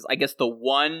set pieces. I guess the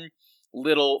one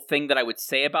little thing that I would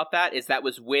say about that is that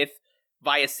was with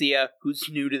Viacia, who's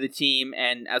new to the team,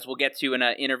 and as we'll get to in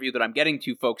an interview that I'm getting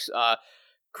to, folks,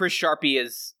 Chris Sharpie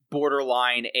is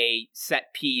borderline a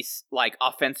set piece, like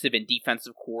offensive and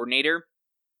defensive coordinator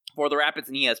for the Rapids,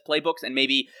 and he has playbooks, and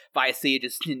maybe Viacia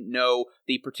just didn't know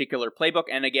the particular playbook.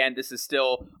 And again,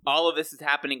 all of this is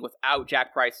happening without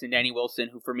Jack Price and Danny Wilson,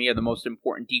 who for me are the most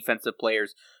important defensive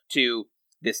players to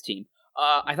this team.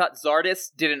 I thought Zardes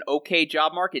did an okay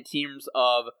job, Mark, in terms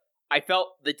of, I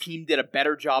felt the team did a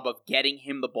better job of getting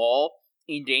him the ball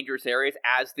in dangerous areas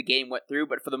as the game went through,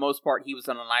 but for the most part, he was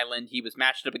on an island. He was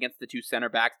matched up against the two center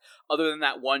backs. Other than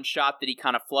that one shot that he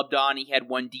kind of flubbed on, he had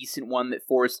one decent one that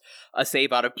forced a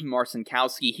save out of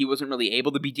Marcinkowski. He wasn't really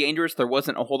able to be dangerous. There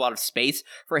wasn't a whole lot of space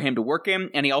for him to work in,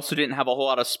 and he also didn't have a whole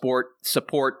lot of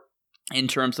support in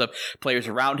terms of players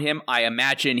around him. I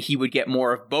imagine he would get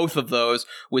more of both of those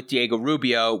with Diego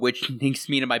Rubio, which takes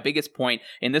me to my biggest point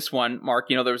in this one, Mark.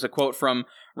 There was a quote from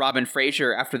Robin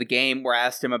Fraser after the game where I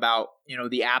asked him about,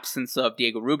 the absence of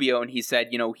Diego Rubio, and he said,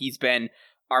 he's been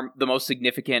the most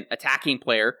significant attacking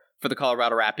player for the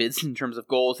Colorado Rapids in terms of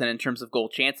goals and in terms of goal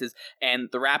chances, and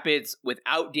the Rapids,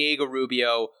 without Diego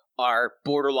Rubio, are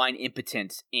borderline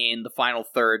impotent in the final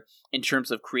third in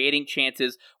terms of creating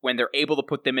chances. When they're able to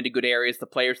put them into good areas, the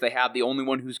players they have, the only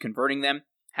one who's converting them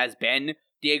has been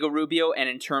Diego Rubio, and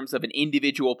in terms of an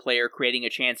individual player creating a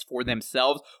chance for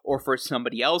themselves or for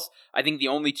somebody else, I think the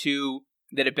only two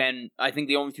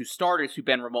starters who've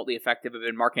been remotely effective have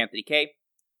been Mark-Anthony Kaye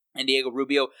and Diego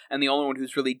Rubio, and the only one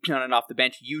who's really done it off the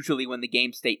bench, usually when the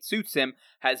game state suits him,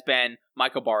 has been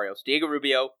Michael Barrios. Diego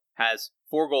Rubio has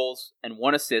 4 goals and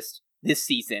 1 assist this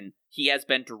season. He has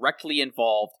been directly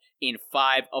involved in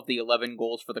 5 of the 11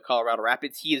 goals for the Colorado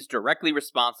Rapids. He is directly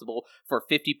responsible for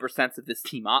 50% of this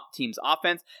team's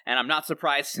offense, and I'm not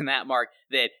surprised in that, Mark,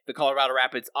 that the Colorado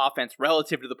Rapids offense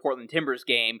relative to the Portland Timbers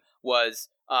game was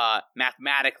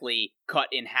mathematically cut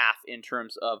in half in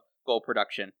terms of goal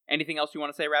production. Anything else you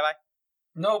want to say, Rabbi?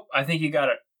 Nope, I think you got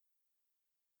it.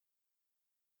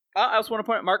 I also want to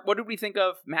point out, Mark, what did we think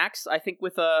of Max? I think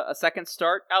with a second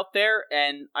start out there,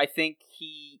 and I think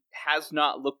he has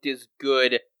not looked as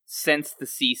good since the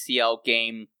CCL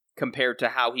game compared to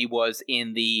how he was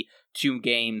in the 2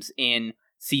 games in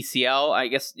CCL. I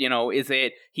guess,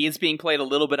 he is being played a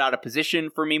little bit out of position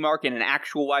for me, Mark, in an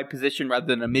actual wide position rather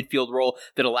than a midfield role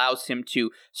that allows him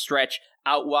to stretch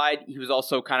out wide. He was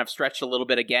also kind of stretched a little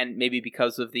bit again, maybe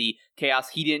because of the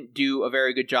chaos. He didn't do a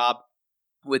very good job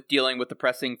with dealing with the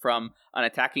pressing from an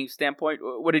attacking standpoint.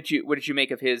 What did you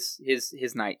make of his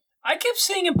night? I kept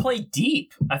seeing him play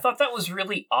deep. I thought that was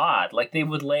really odd. Like they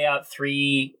would lay out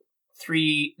three.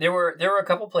 There were a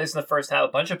couple plays in the first half,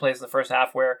 a bunch of plays in the first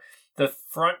half where the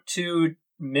front two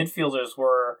midfielders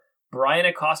were Brian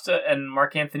Acosta and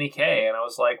Mark Anthony Kaye, and I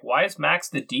was like, why is Max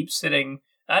the deep sitting?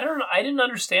 I don't know. I didn't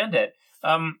understand it.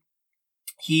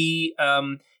 He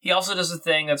also does a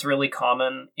thing that's really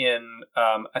common in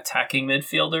attacking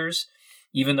midfielders,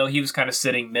 even though he was kind of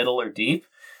sitting middle or deep,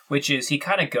 which is he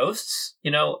kind of ghosts,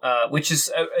 which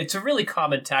is it's a really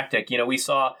common tactic. We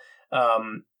saw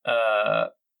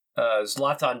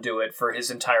Zlatan do it for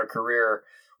his entire career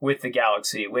with the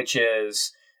Galaxy, which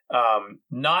is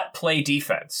not play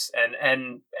defense.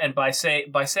 And by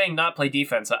saying not play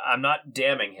defense, I'm not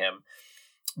damning him.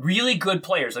 Really good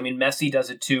players. I mean, Messi does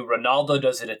it too. Ronaldo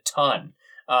does it a ton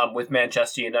with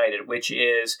Manchester United, which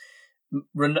is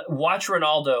watch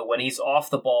Ronaldo when he's off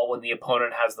the ball when the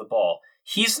opponent has the ball.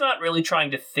 He's not really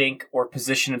trying to think or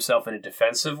position himself in a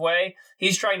defensive way.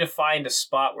 He's trying to find a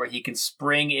spot where he can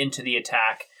spring into the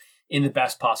attack in the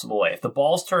best possible way. If the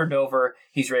ball's turned over,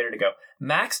 he's ready to go.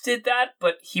 Max did that,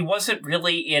 but he wasn't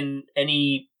really in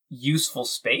any useful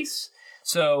space.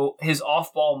 So his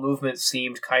off-ball movement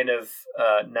seemed kind of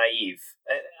naive.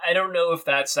 I don't know if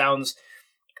that sounds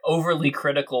overly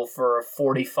critical for a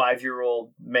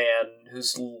 45-year-old man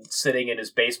who's sitting in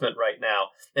his basement right now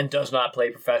and does not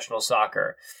play professional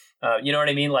soccer. You know what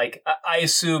I mean? Like, I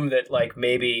assume that, like,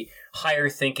 maybe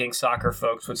higher-thinking soccer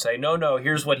folks would say, no,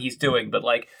 here's what he's doing. But,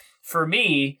 like, for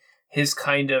me, his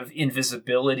kind of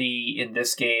invisibility in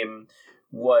this game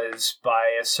was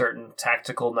by a certain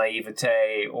tactical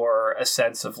naivete or a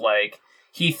sense of, like,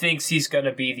 he thinks he's going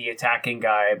to be the attacking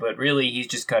guy, but really he's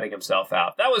just cutting himself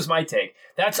out. That was my take.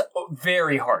 That's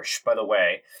very harsh, by the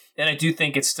way. And I do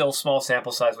think it's still small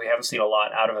sample size. We haven't seen a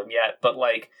lot out of him yet. But,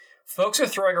 like, folks are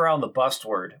throwing around the bust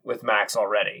word with Max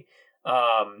already.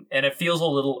 And it feels a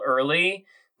little early,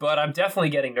 but I'm definitely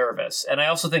getting nervous. And I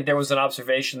also think there was an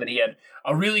observation that he had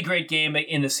a really great game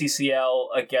in the CCL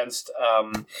against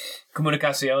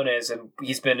Comunicaciones, and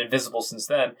he's been invisible since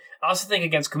then. I also think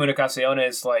against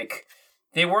Comunicaciones, like,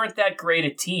 they weren't that great a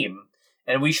team,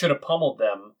 and we should have pummeled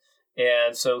them.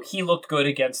 And so he looked good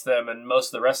against them, and most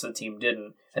of the rest of the team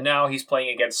didn't. And now he's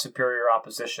playing against superior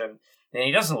opposition, and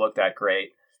he doesn't look that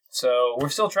great. So we're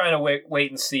still trying to wait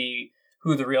and see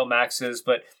who the real Max is.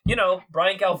 But,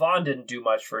 Brian Galvan didn't do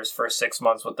much for his first 6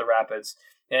 months with the Rapids,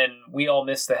 and we all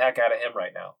miss the heck out of him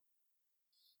right now.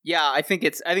 Yeah, I think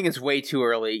it's way too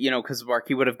early, because Mark,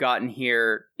 he would have gotten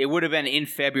here. It would have been in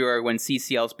February when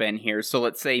CCL's been here. So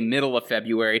let's say middle of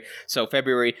February. So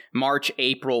February, March,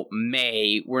 April,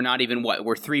 May. We're not even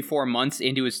we're 3-4 months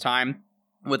into his time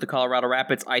with the Colorado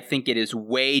Rapids. I think it is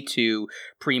way too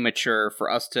premature for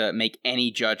us to make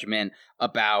any judgment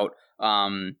about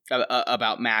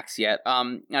Max yet.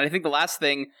 And I think the last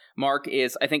thing, Mark,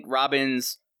 is I think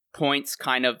Robin's points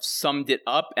kind of summed it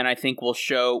up, and I think we'll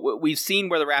show. We've seen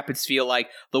where the Rapids feel like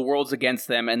the world's against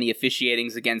them and the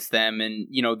officiating's against them, and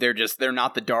they're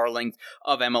not the darlings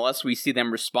of MLS. We see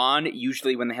them respond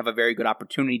usually when they have a very good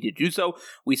opportunity to do so.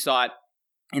 We saw it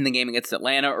in the game against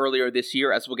Atlanta earlier this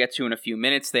year, as we'll get to in a few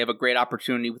minutes. They have a great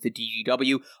opportunity with the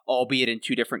DGW, albeit in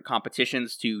two different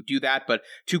competitions, to do that. But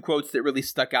two quotes that really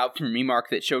stuck out from me,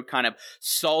 Mark, that showed kind of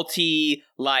salty,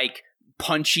 like,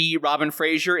 punchy Robin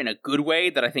Fraser in a good way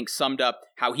that I think summed up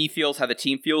how he feels, how the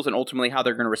team feels, and ultimately how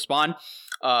they're going to respond.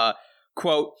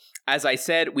 Quote, "As I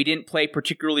said, we didn't play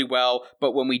particularly well,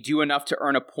 but when we do enough to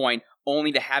earn a point,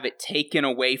 only to have it taken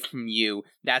away from you,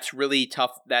 that's really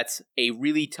tough. That's a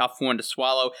really tough one to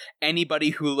swallow. Anybody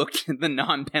who looked at the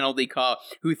non-penalty call,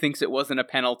 who thinks it wasn't a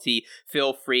penalty,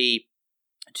 feel free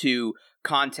to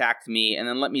contact me." And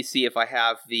then let me see if I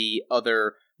have the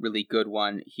other really good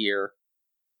one here.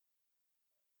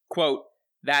 Quote,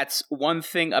 "That's one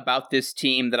thing about this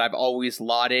team that I've always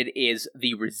lauded is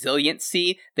the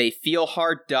resiliency. They feel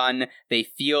hard done. They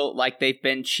feel like they've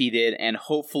been cheated, and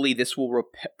hopefully this will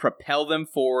propel them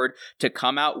forward to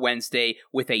come out Wednesday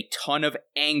with a ton of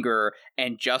anger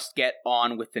and just get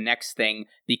on with the next thing,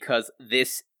 because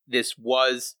this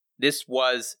was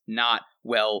not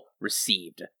well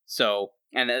received." So,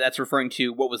 and that's referring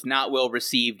to what was not well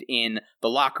received in the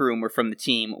locker room or from the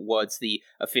team was the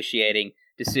officiating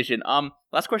decision.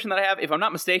 Last question that I have, if I'm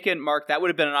not mistaken, Mark, that would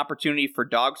have been an opportunity for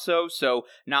Dogso, so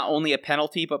not only a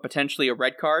penalty, but potentially a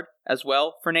red card as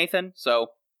well for Nathan.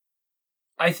 So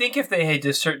I think if they had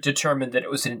determined that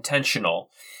it was intentional,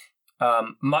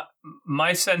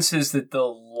 my sense is that the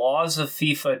laws of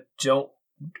FIFA don't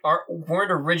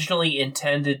weren't originally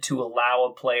intended to allow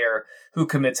a player who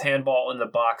commits handball in the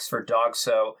box for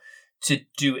DOGSO to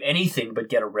do anything but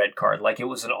get a red card. Like, it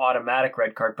was an automatic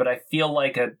red card. But I feel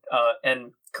like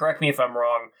and correct me if I'm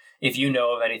wrong, if you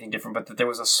know of anything different, but that there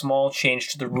was a small change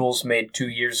to the rules made 2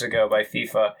 years ago by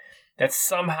FIFA that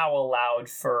somehow allowed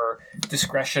for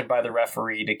discretion by the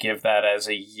referee to give that as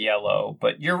a yellow.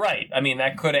 But you're right. I mean,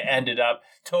 that could have ended up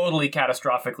totally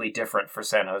catastrophically different for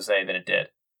San Jose than it did.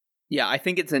 Yeah, I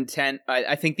think it's intent.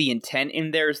 I think the intent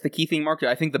in there is the key thing, Mark.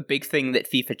 I think the big thing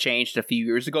that FIFA changed a few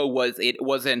years ago was it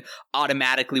wasn't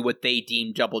automatically what they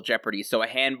deemed double jeopardy. So a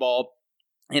handball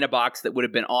in a box that would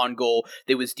have been on goal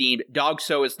that was deemed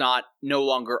DOGSO is no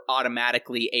longer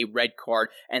automatically a red card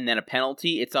and then a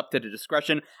penalty. It's up to the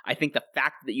discretion. I think the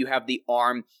fact that you have the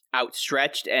arm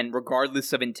outstretched and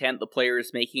regardless of intent, the player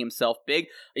is making himself big.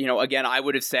 Again, I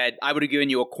would have given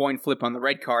you a coin flip on the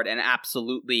red card and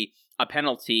absolutely a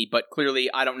penalty, but clearly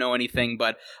I don't know anything.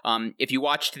 But if you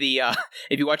watched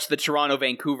the Toronto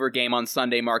Vancouver game on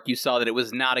Sunday, Mark, you saw that it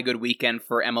was not a good weekend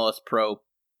for MLS Pro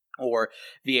or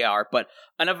VAR. But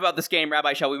enough about this game,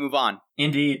 Rabbi. Shall we move on?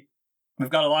 Indeed. We've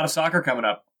got a lot of soccer coming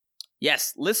up.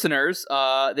 Yes, listeners,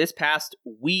 this past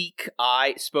week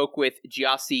I spoke with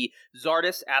Gyasi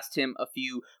Zardes, asked him a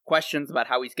few questions about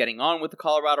how he's getting on with the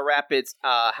Colorado Rapids,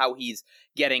 how he's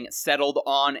getting settled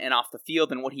on and off the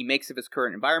field, and what he makes of his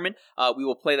current environment. We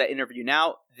will play that interview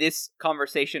now. This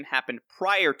conversation happened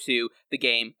prior to the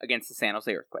game against the San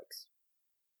Jose Earthquakes.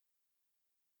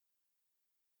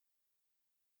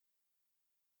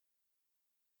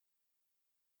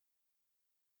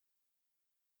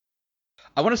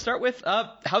 I want to start with,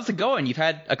 how's it going? You've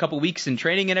had a couple weeks in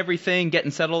training and everything,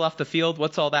 getting settled off the field.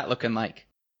 What's all that looking like?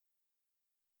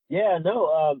 Yeah,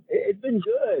 no, it's been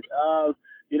good.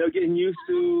 Getting used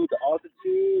to the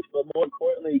altitude, but more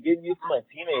importantly, getting used to my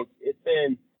teammates. It's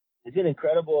been an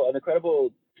incredible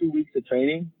 2 weeks of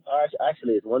training.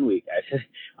 Actually, it's 1 week. Actually,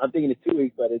 I'm thinking it's 2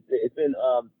 weeks, but it's been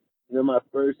my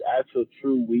first actual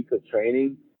true week of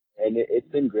training, and it's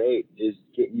been great. Just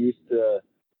getting used to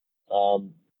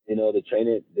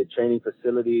the training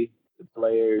facility, the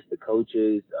players, the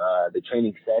coaches, the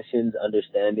training sessions,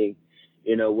 understanding,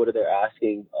 what are they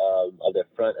asking of their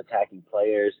front attacking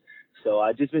players. So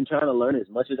I've just been trying to learn as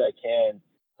much as I can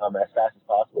as fast as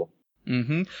possible.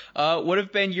 Mm-hmm. What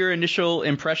have been your initial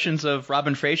impressions of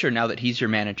Robin Fraser now that he's your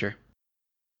manager?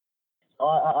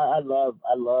 I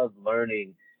love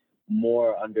learning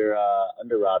more under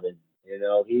Robin.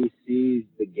 He sees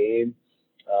the game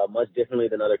much differently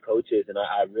than other coaches, and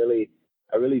I really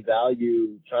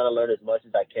value trying to learn as much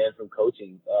as I can from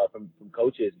coaching from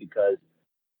coaches, because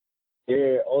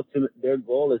their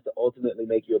goal is to ultimately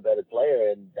make you a better player,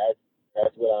 and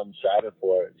that's what I'm striving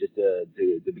for, just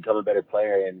to become a better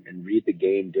player and read the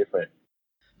game different.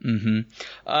 Mm-hmm.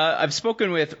 I've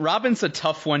spoken with Robin's a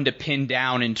tough one to pin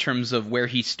down in terms of where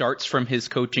he starts from his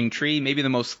coaching tree. Maybe the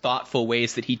most thoughtful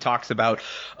ways that he talks about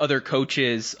other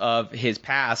coaches of his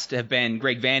past have been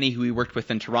Greg Vanney, who he worked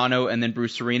with in Toronto, and then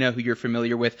Bruce Arena, who you're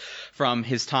familiar with from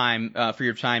his time, for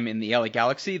your time in the LA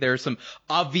Galaxy. There are some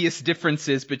obvious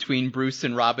differences between Bruce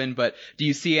and Robin, but do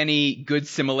you see any good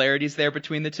similarities there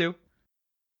between the two?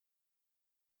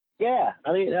 Yeah,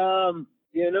 I mean, I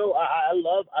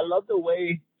love the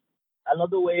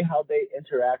way how they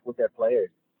interact with their players,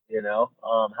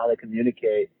 how they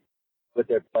communicate with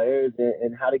their players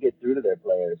and how to get through to their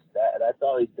players. That's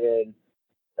always been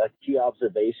a key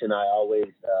observation I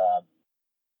always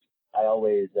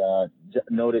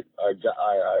noted or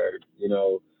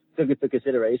took into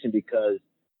consideration, because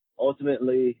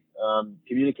ultimately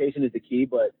communication is the key,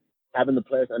 but having the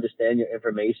players understand your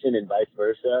information and vice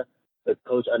versa, the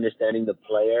coach understanding the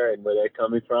player and where they're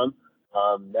coming from,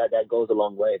 that goes a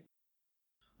long way.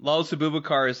 Lalous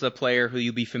Abubakar is a player who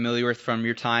you'll be familiar with from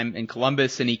your time in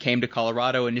Columbus, and he came to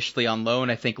Colorado initially on loan,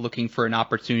 I think looking for an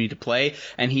opportunity to play,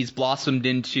 and he's blossomed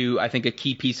into, I think, a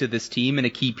key piece of this team and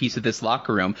a key piece of this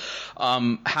locker room.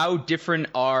 How different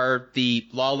are the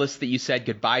Lalous that you said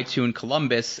goodbye to in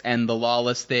Columbus and the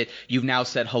Lalous that you've now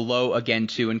said hello again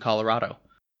to in Colorado?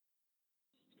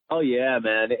 Oh yeah,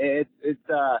 man, it's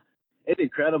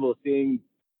incredible seeing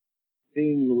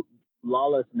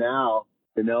Lalous now.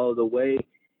 The way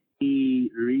he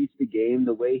reads the game,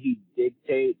 the way he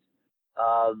dictates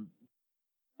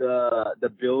the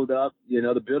build up.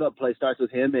 The build up play starts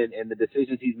with him and the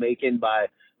decisions he's making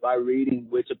by reading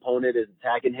which opponent is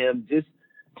attacking him. Just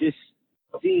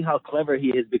seeing how clever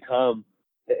he has become.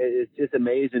 It's just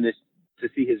amazing to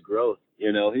see his growth.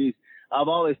 I've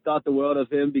always thought the world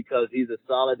of him because he's a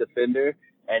solid defender,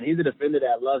 and he's a defender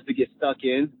that loves to get stuck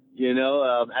in.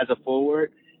 As a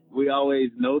forward, we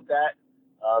always note that.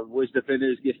 which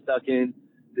defenders get stuck in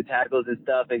the tackles and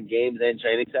stuff in games and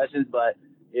training sessions. But,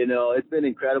 you know, it's been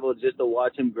incredible just to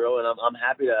watch him grow, and I'm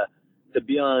happy to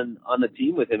be on the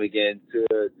team with him again,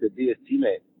 to be his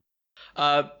teammate.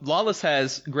 Lawless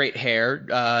has great hair.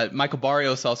 Michael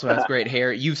Barrios also has great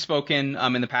hair. You've spoken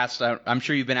in the past. I'm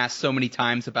sure you've been asked so many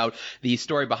times about the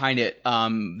story behind it.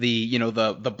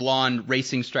 The blonde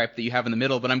racing stripe that you have in the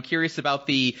middle. But I'm curious about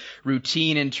the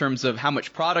routine in terms of how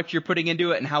much product you're putting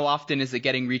into it and how often is it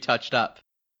getting retouched up.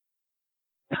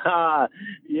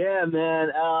 Yeah, man.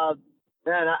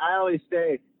 I always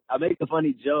say, I make a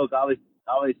funny joke. I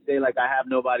always say like I have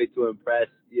nobody to impress,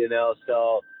 you know.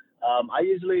 So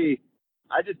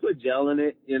I just put gel in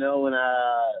it, you know,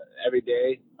 every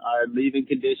day, our leave-in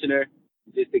conditioner,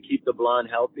 just to keep the blonde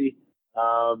healthy.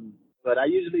 But I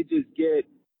usually just get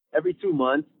every 2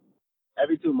 months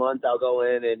I'll go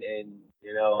in and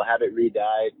you know, have it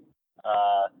re-dyed,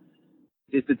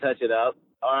 just to touch it up.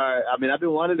 I've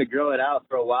been wanting to grow it out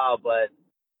for a while, but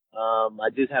I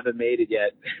just haven't made it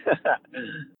yet.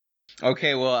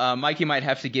 Okay, well, Mikey might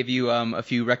have to give you a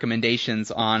few recommendations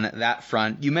on that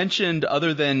front. You mentioned,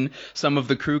 other than some of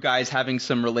the crew guys having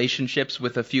some relationships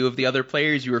with a few of the other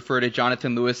players, you refer to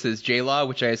Jonathan Lewis as J-Law,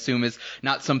 which I assume is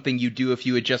not something you do if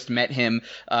you had just met him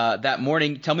that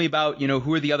morning. Tell me about, you know,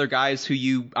 who are the other guys who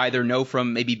you either know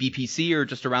from maybe BPC or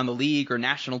just around the league or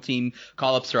national team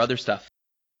call-ups or other stuff.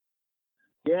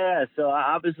 Yeah, so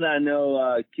obviously I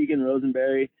know Keegan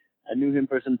Rosenberry. I knew him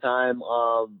for some time.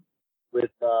 With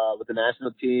the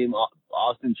national team,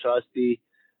 Austin Trusty.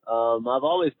 I've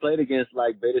always played against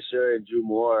like Beta Sure and Drew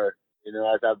Moore, you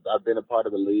know, as I've been a part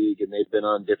of the league and they've been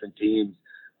on different teams.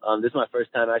 This is my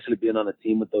first time actually being on a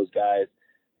team with those guys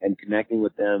and connecting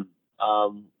with them.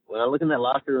 When I look in that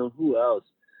locker room, who else?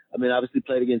 I mean, obviously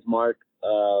played against Mark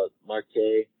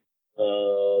K.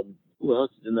 Who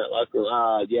else is in that locker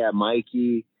room? Yeah,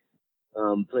 Mikey.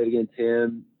 Played against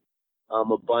him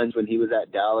a bunch when he was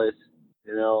at Dallas.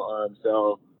 You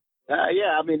know,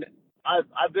 yeah, I mean,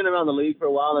 I've been around the league for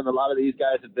a while, and a lot of these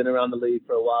guys have been around the league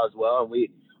for a while as well. And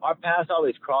our paths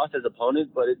always cross as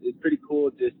opponents, but it's pretty cool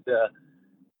just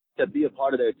to be a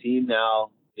part of their team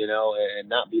now, you know, and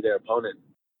not be their opponent.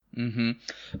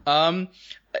 Mm-hmm.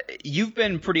 You've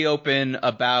been pretty open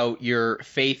about your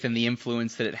faith and the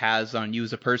influence that it has on you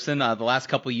as a person. The last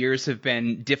couple of years have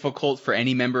been difficult for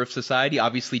any member of society.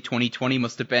 Obviously, 2020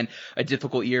 must have been a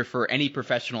difficult year for any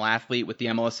professional athlete with the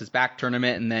MLS's back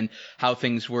tournament and then how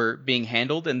things were being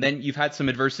handled. And then you've had some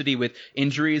adversity with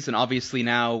injuries and obviously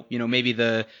now, you know, maybe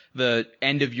the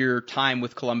end of your time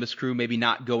with Columbus Crew maybe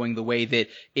not going the way that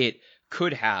it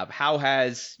could have. How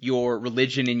has your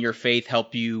religion and your faith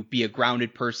helped you be a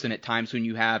grounded person at times when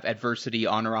you have adversity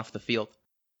on or off the field?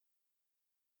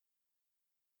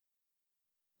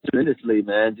 Tremendously,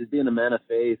 man. Just being a man of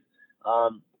faith.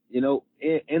 You know,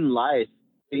 in life,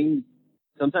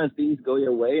 sometimes things go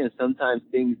your way and sometimes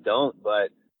things don't. But,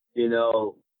 you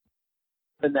know,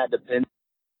 when that depends,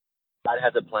 God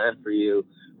has a plan for you,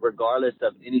 regardless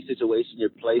of any situation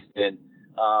you're placed in.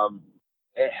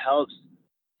 It helps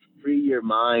free your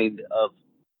mind of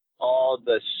all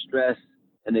the stress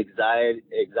and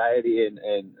anxiety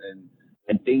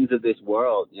and things of this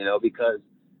world, you know, because,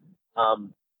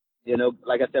 you know,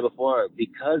 like I said before,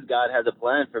 because God has a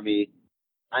plan for me,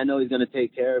 I know he's going to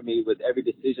take care of me with every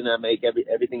decision I make,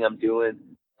 everything I'm doing.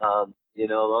 You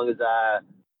know, as long as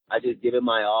I just give it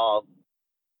my all,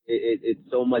 it's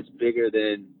so much bigger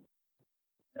than,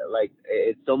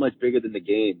 it's so much bigger than the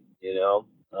game, you know?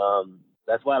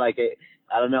 That's why,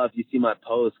 I don't know if you see my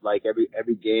posts, like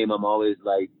every game, I'm always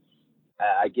like,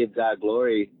 I give God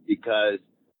glory because,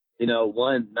 you know,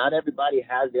 one, not everybody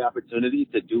has the opportunity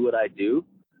to do what I do.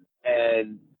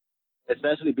 And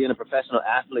especially being a professional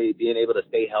athlete, being able to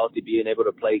stay healthy, being able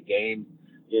to play games,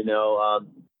 you know,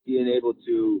 being able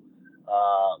to,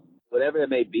 whatever it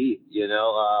may be, you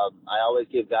know, I always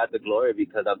give God the glory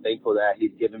because I'm thankful that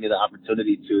he's given me the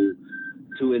opportunity to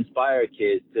inspire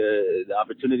kids, to the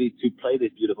opportunity to play this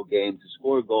beautiful game, to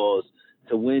score goals,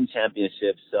 to win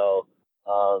championships. So,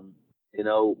 you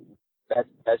know,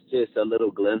 that's just a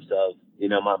little glimpse of, you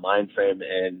know, my mind frame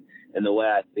and the way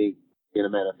I think being a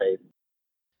man of faith.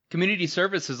 Community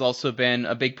service has also been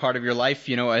a big part of your life.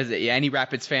 You know, as any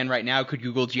Rapids fan right now could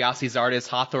Google Giassi Zardes,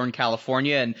 Hawthorne,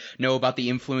 California, and know about the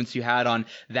influence you had on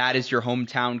that as your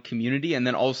hometown community, and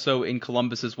then also in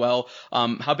Columbus as well.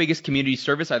 How big is community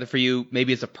service, either for you,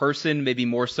 maybe as a person, maybe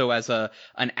more so as an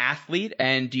athlete?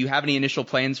 And do you have any initial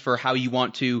plans for how you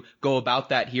want to go about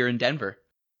that here in Denver?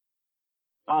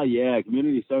 Oh yeah,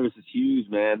 community service is huge,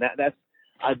 man.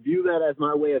 I view that as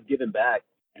my way of giving back.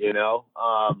 You know.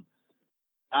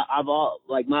 I've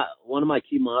one of my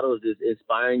key mottos is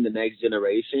inspiring the next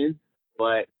generation.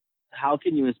 But how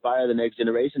can you inspire the next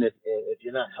generation if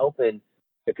you're not helping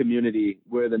the community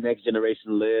where the next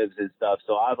generation lives and stuff?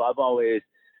 So I've always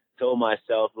told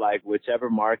myself, like, whichever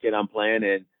market I'm playing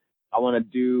in, I want to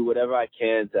do whatever I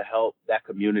can to help that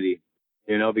community,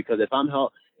 because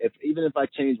even if I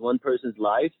change one person's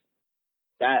life,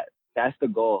 that's the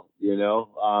goal,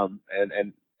 and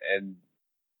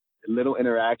little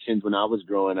interactions when I was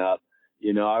growing up,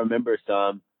 I remember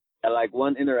some, and like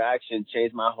one interaction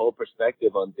changed my whole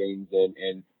perspective on things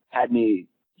and had me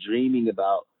dreaming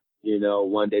about,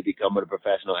 one day becoming a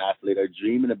professional athlete, or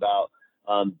dreaming about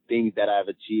things that I've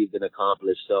achieved and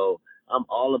accomplished. So I'm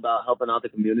all about helping out the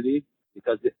community,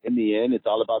 because in the end, it's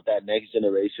all about that next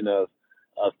generation of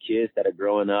kids that are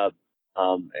growing up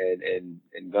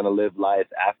and going to live life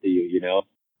after you.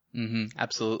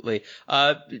 Absolutely.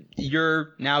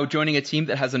 You're now joining a team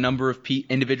that has a number of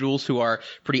individuals who are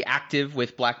pretty active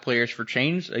with Black Players for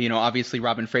Change. Obviously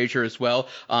Robin Fraser as well.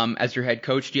 As your head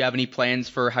coach, do you have any plans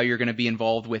for how you're going to be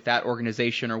involved with that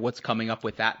organization, or what's coming up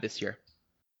with that this year?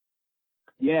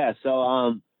 Yeah.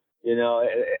 So,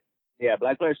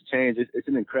 Black Players for Change. It's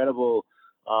an incredible.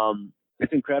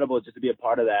 It's incredible just to be a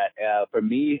part of that. For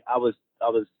me, I was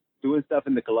doing stuff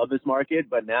in the Columbus market,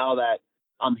 but now that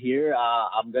I'm here,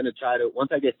 I'm gonna try to,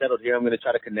 once I get settled here, I'm gonna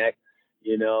try to connect,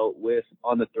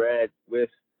 on the thread with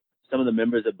some of the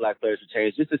members of Black Players for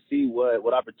Change, just to see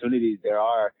what opportunities there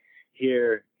are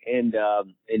here in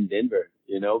Denver,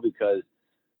 because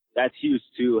that's huge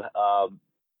too.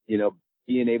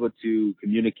 Being able to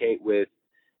communicate with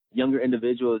younger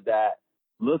individuals that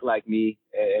look like me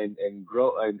and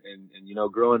grow and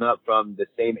growing up from the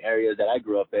same areas that I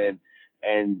grew up in,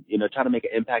 and trying to make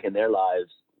an impact in their lives.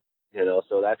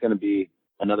 So that's going to be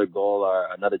another goal or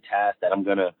another task that I'm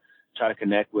going to try to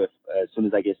connect with as soon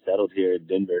as I get settled here in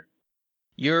Denver.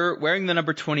 You're wearing the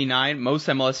number 29. Most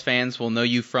MLS fans will know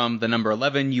you from the number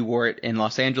 11. You wore it in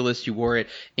Los Angeles. You wore it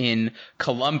in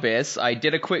Columbus. I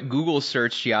did a quick Google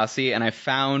search, Gyasi, and I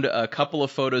found a couple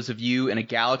of photos of you in a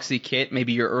Galaxy kit,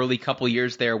 maybe your early couple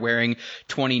years there wearing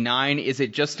 29. Is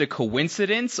it just a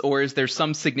coincidence, or is there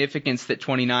some significance that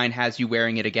 29 has you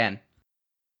wearing it again?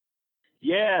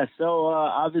 Yeah, so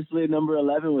obviously number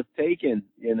 11 was taken,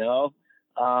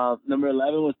 Number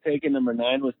 11 was taken, number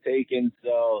 9 was taken,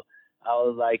 so I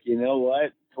was like, you know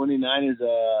what? 29 is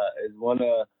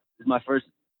my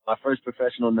first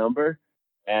professional number,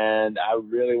 and I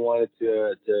really wanted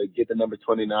to get the number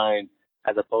 29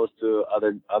 as opposed to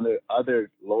other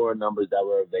lower numbers that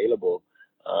were available.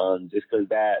 Just because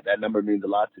that number means a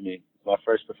lot to me. It's my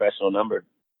first professional number.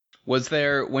 Was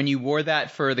there, when you wore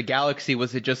that for the Galaxy,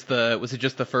 was it just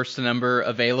the first number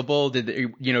available? Did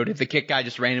the kit guy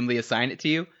just randomly assign it to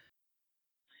you?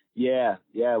 Yeah.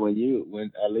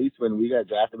 When at least when we got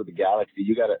drafted with the Galaxy,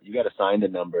 you got to sign the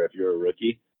number if you're a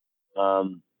rookie.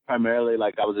 Primarily,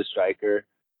 like, I was a striker,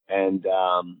 and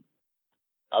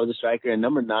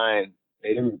number 9,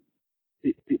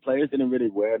 players didn't really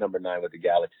wear number 9 with the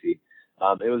Galaxy.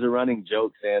 It was a running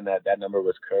joke saying that number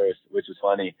was cursed, which was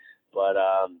funny, but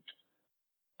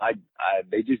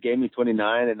they just gave me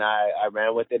 29, and I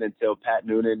ran with it until Pat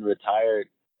Noonan retired,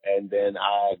 and then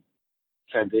I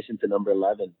transitioned to number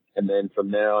 11. And then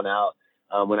from there on out,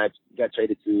 when I got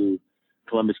traded to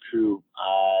Columbus Crew,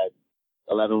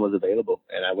 11 was available,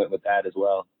 and I went with that as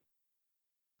well.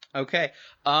 Okay.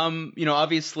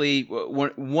 Obviously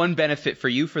one benefit for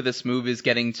you for this move is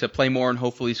getting to play more and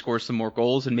hopefully score some more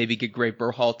goals, and maybe give Greg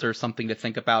Berhalter something to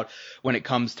think about when it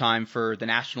comes time for the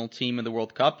national team in the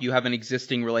World Cup. You have an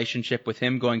existing relationship with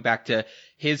him going back to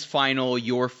his final,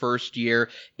 your first year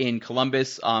in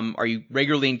Columbus. Are you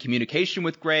regularly in communication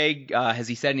with Greg? Has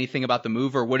he said anything about the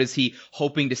move, or what is he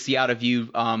hoping to see out of you,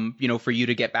 for you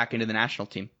to get back into the national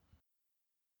team?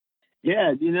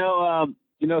 Yeah,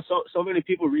 so many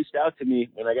people reached out to me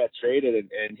when I got traded,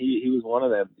 and he was one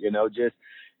of them, just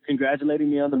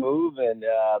congratulating me on the move. And,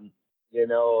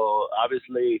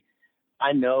 obviously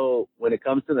I know when it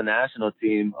comes to the national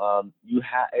team,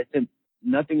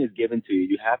 nothing is given to you.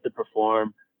 You have to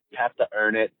perform, you have to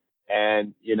earn it.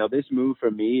 And, this move for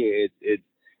me,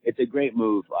 it's a great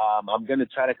move. I'm going to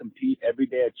try to compete every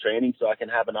day at training so I can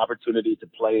have an opportunity to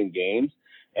play in games.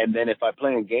 And then if I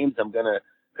play in games, I'm going to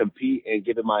compete and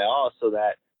give it my all so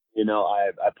that,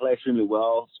 I play extremely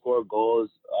well, score goals,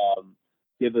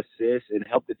 give assists, and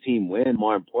help the team win,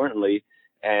 more importantly,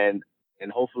 and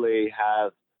hopefully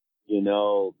have,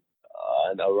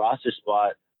 a roster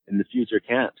spot in the future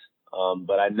camps.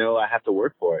 But I know I have to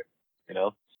work for it,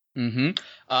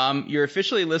 You're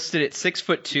officially listed at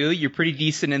 6'2". You're pretty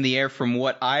decent in the air from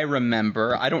what I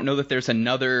remember. I don't know that there's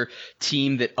another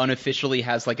team that unofficially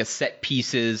has like a set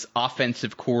pieces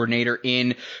offensive coordinator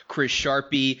in Chris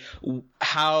Sharpie.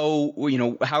 How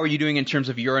are you doing in terms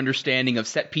of your understanding of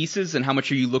set pieces, and how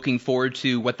much are you looking forward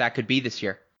to what that could be this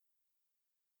year?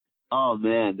 Oh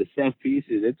man, the set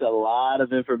pieces, it's a lot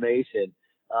of information.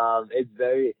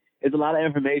 It's a lot of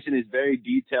information. It's very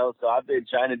detailed. So I've been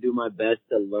trying to do my best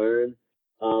to learn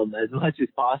as much as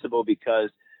possible, because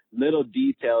little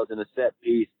details in a set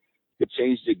piece could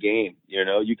change the game. You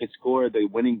know, you can score the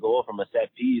winning goal from a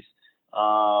set piece.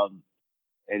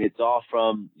 And it's all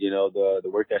from, the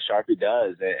work that Sharpie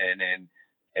does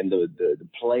and the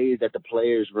plays that the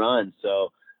players run.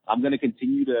 So I'm going to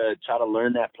continue to try to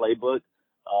learn that playbook,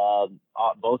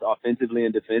 both offensively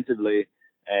and defensively,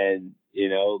 and,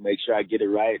 make sure I get it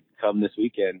right come this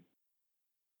weekend.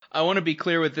 I want to be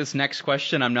clear with this next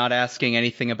question. I'm not asking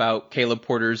anything about Caleb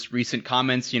Porter's recent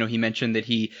comments. He mentioned that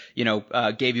he,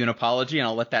 gave you an apology, and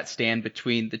I'll let that stand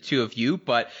between the two of you.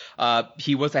 But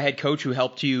he was a head coach who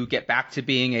helped you get back to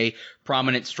being a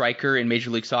prominent striker in Major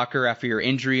League Soccer after your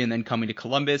injury and then coming to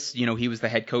Columbus. He was the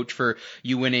head coach for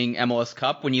you winning MLS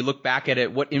Cup. When you look back at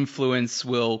it, what influence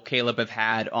will Caleb have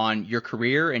had on your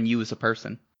career and you as a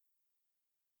person?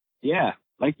 Yeah,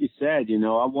 like you said,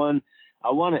 I won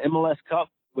an MLS Cup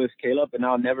with Caleb, and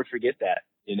I'll never forget that.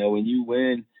 When you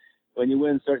win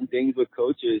certain things with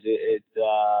coaches,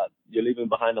 you're leaving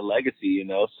behind a legacy,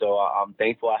 So I'm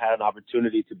thankful I had an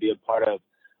opportunity to be a part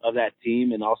of that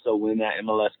team and also win that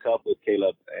MLS Cup with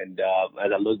Caleb. And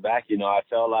as I look back, I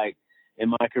felt like in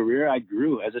my career I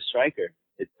grew as a striker.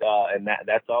 And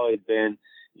that's always been,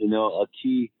 a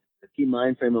key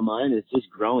mind frame of mine is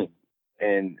just growing.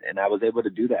 And I was able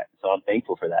to do that. So I'm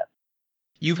thankful for that.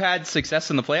 You've had success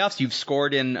in the playoffs. You've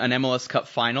scored in an MLS Cup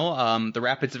final. The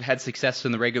Rapids have had success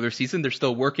in the regular season. They're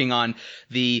still working on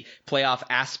the playoff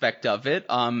aspect of it.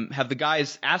 Have the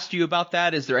guys asked you about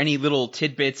that? Is there any little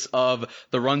tidbits of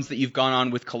the runs that you've gone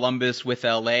on with Columbus, with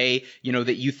LA,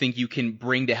 that you think you can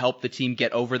bring to help the team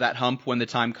get over that hump when the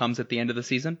time comes at the end of the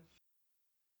season?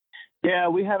 Yeah,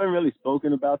 we haven't really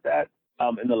spoken about that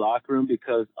in the locker room,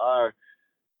 because our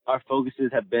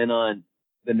focuses have been on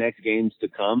the next games to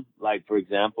come. Like, for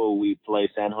example, we play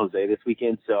San Jose this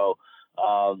weekend. So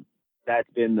that's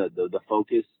been the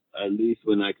focus, at least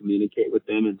when I communicate with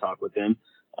them and talk with them.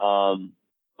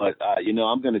 But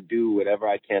I'm going to do whatever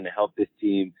I can to help this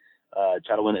team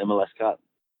try to win the MLS Cup.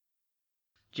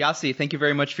 Gyasi, thank you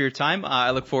very much for your time.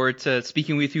 I look forward to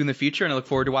speaking with you in the future, and I look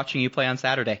forward to watching you play on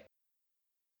Saturday.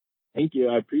 Thank you.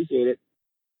 I appreciate it.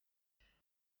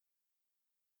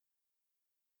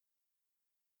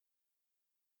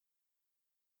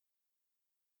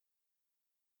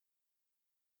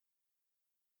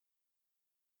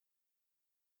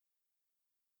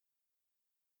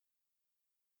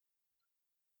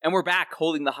 And we're back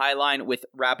holding the high line with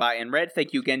Rabbi and Red.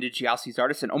 Thank you again to Gyasi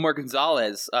Zardes and Omar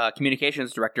Gonzalez,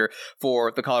 communications director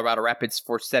for the Colorado Rapids,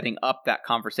 for setting up that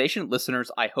conversation. Listeners,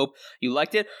 I hope you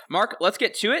liked it. Mark, let's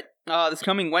get to it. This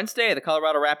coming Wednesday, the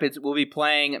Colorado Rapids will be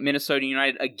playing Minnesota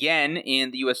United again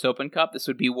in the U.S. Open Cup. This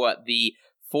would be the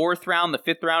fourth round, the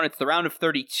fifth round. It's the round of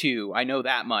 32. I know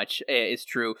that much is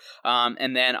true.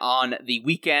 And then on the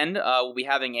weekend, we'll be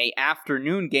having a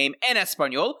afternoon game en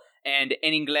Espanol and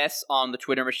en Ingles on the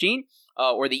Twitter machine,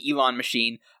 or the Elon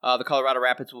machine. The Colorado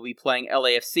Rapids will be playing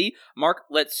LAFC. Mark,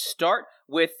 let's start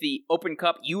with the Open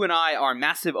Cup. You and I are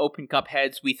massive Open Cup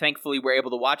heads. We thankfully were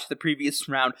able to watch the previous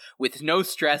round with no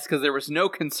stress, because there was no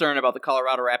concern about the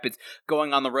Colorado Rapids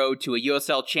going on the road to a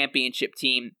USL Championship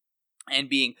team and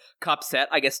being cup set.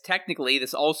 I guess technically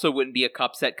this also wouldn't be a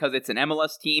cup set because it's an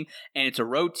MLS team and it's a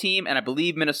road team, and I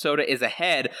believe Minnesota is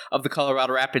ahead of the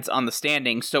Colorado Rapids on the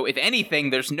standings. So if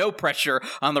anything, there's no pressure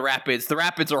on the Rapids. The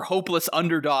Rapids are hopeless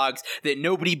underdogs that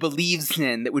nobody believes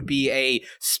in. That would be a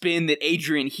spin that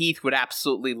Adrian Heath would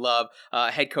absolutely love,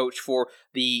 head coach for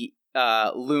the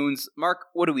Loons. Mark,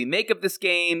 what do we make of this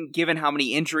game, given how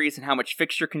many injuries and how much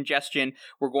fixture congestion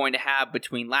we're going to have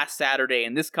between last Saturday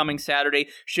and this coming Saturday?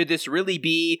 Should this really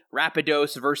be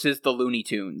Rapidos versus the Looney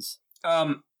Tunes?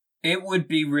 It would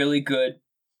be really good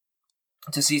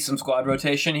to see some squad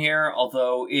rotation here,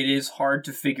 although it is hard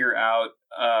to figure out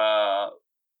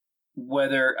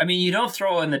whether... I mean, you don't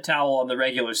throw in the towel on the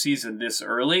regular season this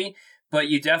early, but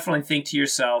you definitely think to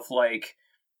yourself, like,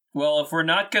 well, if we're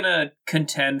not going to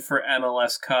contend for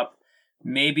MLS Cup,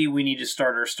 maybe we need to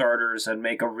start our starters and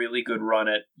make a really good run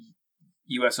at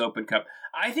U.S. Open Cup.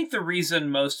 I think the reason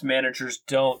most managers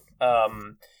don't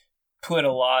put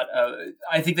a lot of...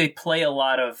 I think they play a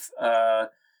lot of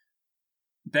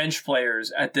bench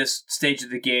players at this stage of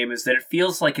the game is that it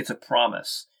feels like it's a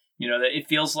promise. That it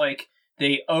feels like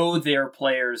they owe their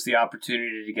players the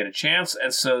opportunity to get a chance,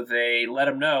 and so they let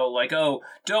them know, like, oh,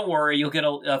 don't worry, you'll get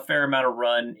a fair amount of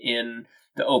run in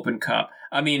the Open Cup.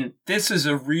 I mean, this is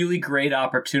a really great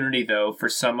opportunity, though, for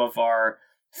some of our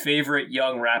favorite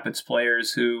young Rapids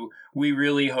players who we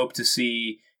really hope to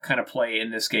see kind of play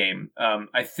in this game.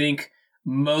 I think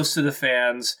most of the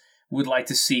fans would like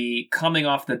to see, coming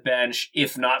off the bench,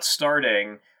 if not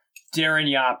starting, Darren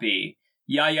Yapi,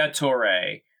 Yaya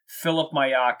Toure, Philip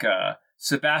Mayaka,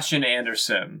 Sebastian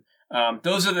Anderson.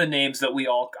 Those are the names that we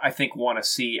all, I think, want to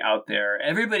see out there.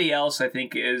 Everybody else, I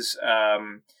think, is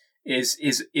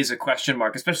a question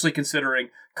mark, especially considering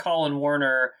Colin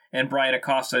Warner and Brian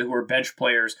Acosta, who were bench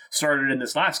players, started in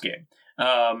this last game,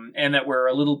 and that were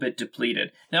a little bit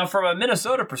depleted. Now, from a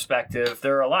Minnesota perspective,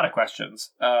 there are a lot of questions.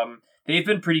 They've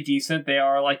been pretty decent. They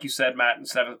are, like you said, Matt, in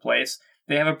 7th place.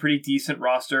 They have a pretty decent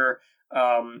roster,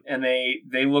 and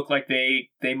they look like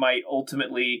they might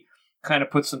ultimately kind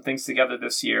of put some things together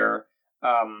this year.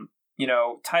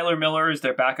 Tyler Miller is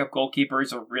their backup goalkeeper.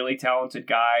 He's a really talented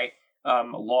guy, a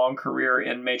long career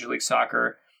in Major League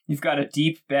Soccer. You've got a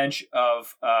deep bench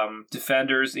of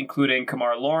defenders, including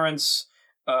Kamar Lawrence,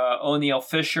 O'Neal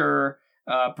Fisher,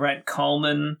 Brent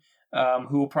Coleman,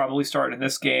 who will probably start in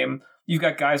this game. You've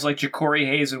got guys like Ja'Cory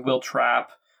Hayes and Will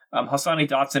Trapp. Hassani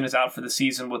Dotson is out for the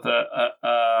season with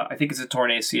I think it's a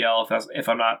torn ACL, if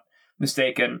I'm not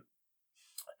mistaken.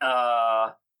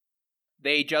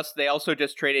 They also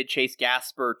just traded Chase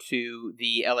Gasper to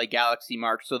the LA Galaxy,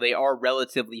 Mark, so they are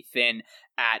relatively thin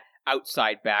at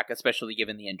outside back, especially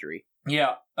given the injury.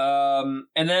 Yeah, and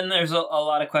then there's a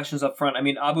lot of questions up front. I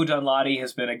mean, Abu Danladi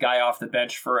has been a guy off the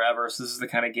bench forever, so this is the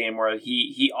kind of game where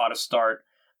he ought to start.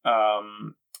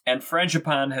 And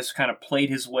Frangipane has kind of played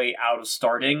his way out of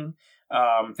starting.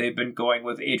 They've been going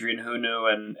with Adrian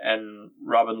Hunu and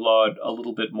Robin Lod a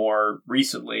little bit more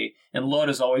recently. And Lod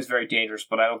is always very dangerous,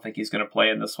 but I don't think he's going to play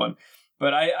in this one.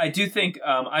 But I do think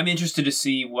I'm interested to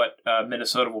see what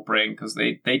Minnesota will bring, because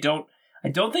I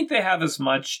don't think they have as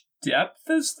much depth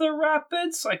as the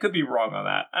Rapids. I could be wrong on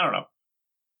that. I don't know.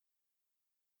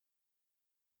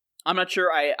 I'm not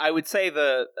sure. I would say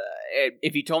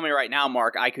if you told me right now,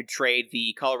 Mark, I could trade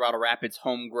the Colorado Rapids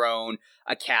homegrown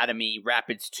academy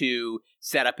Rapids 2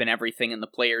 setup and everything and the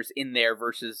players in there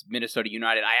versus Minnesota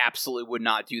United. I absolutely would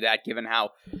not do that, given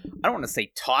how, I don't want to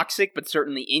say toxic, but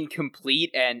certainly incomplete,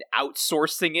 and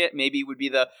outsourcing it maybe would be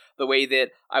the way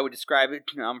that I would describe it.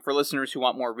 For listeners who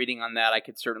want more reading on that, I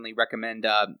could certainly recommend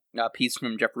a piece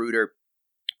from Jeff Reuter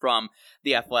from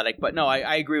The Athletic. But no,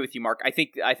 I agree with you, Mark. I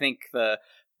think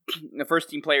the first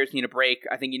team players need a break.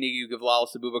 I think you need to give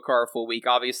Lalas Abubakar a full week.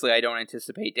 Obviously, I don't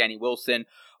anticipate Danny Wilson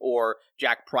or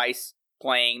Jack Price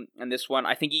playing in this one.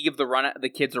 I think you give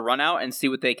the kids a run out and see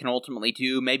what they can ultimately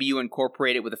do. Maybe you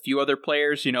incorporate it with a few other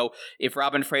players. If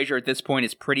Robin Fraser at this point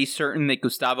is pretty certain that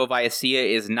Gustavo Vallecilla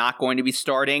is not going to be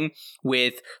starting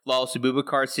with Lalas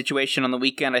Abubakar's situation on the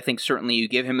weekend, I think certainly you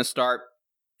give him a start.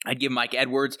 I'd give Mike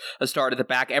Edwards a start at the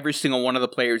back. Every single one of the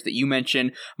players that you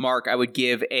mentioned, Mark, I would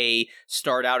give a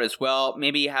start out as well.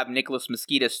 Maybe you have Nicholas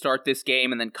Mosqueda start this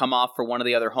game and then come off for one of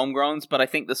the other homegrowns. But I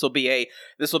think this will be a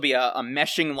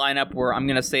meshing lineup where I'm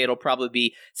going to say it'll probably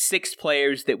be 6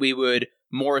 players that we would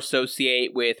more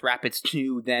associate with Rapids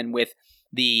 2 than with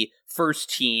the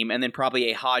first team, and then probably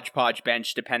a hodgepodge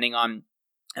bench depending on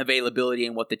availability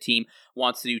and what the team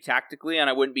wants to do tactically. And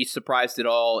I wouldn't be surprised at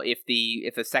all if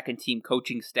the second team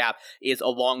coaching staff is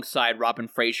alongside Robin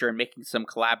Fraser and making some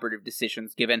collaborative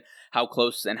decisions given how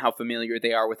close and how familiar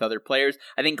they are with other players.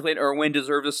 I think Clint Irwin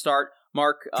deserves a start,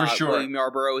 Mark. For sure. William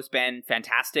Yarborough has been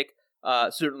fantastic.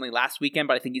 Certainly last weekend,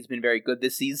 but I think he's been very good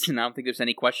this season. I don't think there's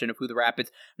any question of who the Rapids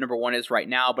number 1 is right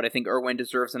now, but I think Irwin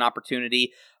deserves an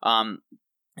opportunity.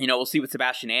 We'll see what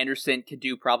Sebastian Anderson can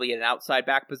do probably at an outside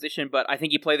back position, but I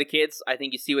think you play the kids. I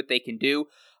think you see what they can do.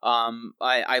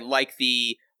 I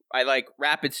like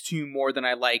Rapids 2 more than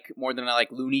I like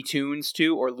Looney Tunes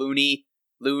 2 or Looney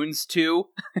Loons 2.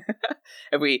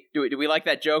 Do we like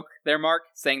that joke there, Mark?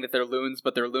 Saying that they're loons,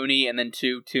 but they're loony, and then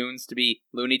 2 tunes to be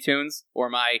Looney Tunes?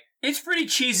 Or It's pretty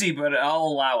cheesy, but I'll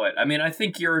allow it. I mean, I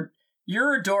think you're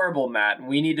adorable, Matt, and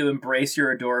we need to embrace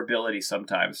your adorability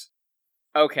sometimes.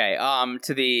 Okay,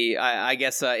 I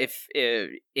guess if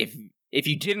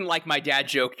you didn't like my dad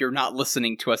joke, you're not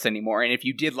listening to us anymore, and if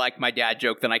you did like my dad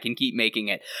joke, then I can keep making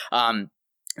it.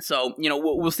 So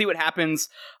we'll see what happens.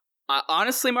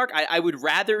 Honestly, Mark, I would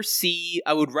rather see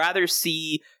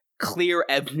clear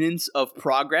evidence of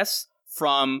progress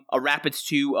from a Rapids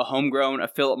 2, a homegrown, a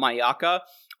Philip Mayaka,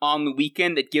 on the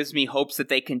weekend that gives me hopes that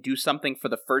they can do something for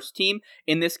the first team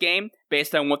in this game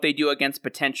based on what they do against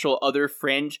potential other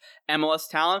fringe MLS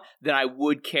talent, then I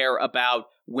would care about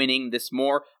winning this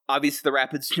more. Obviously, the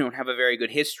Rapids don't have a very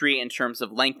good history in terms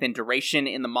of length and duration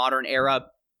in the modern era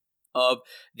of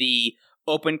the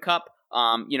Open Cup.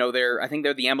 I think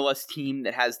they're the MLS team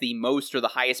that has the most or the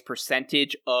highest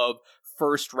percentage of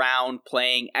first round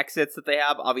playing exits that they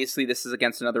have. Obviously, this is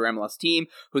against another MLS team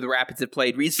who the Rapids have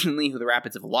played recently, who the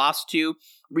Rapids have lost to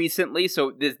recently.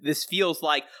 So this feels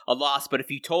like a loss. But if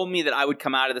you told me that I would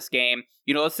come out of this game,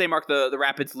 let's say, Mark, the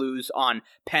Rapids lose on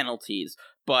penalties,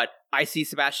 but I see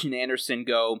Sebastian Anderson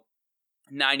go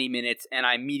 90 minutes, and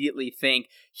I immediately think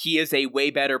he is a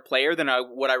way better player than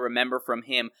what I remember from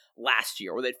him last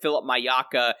year, or that Philip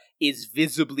Mayaka is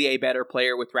visibly a better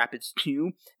player with Rapids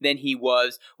 2 than he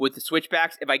was with the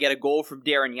Switchbacks. If I get a goal from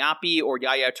Darren Yapi or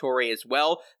Yaya Toure as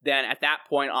well, then at that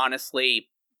point, honestly,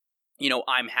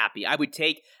 I'm happy. I would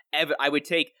take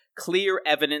clear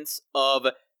evidence of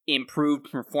improved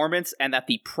performance and that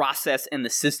the process and the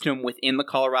system within the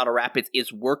Colorado Rapids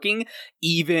is working,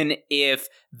 even if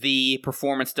the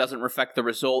performance doesn't reflect the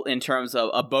result in terms of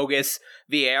a bogus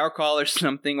VAR call or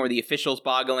something, or the officials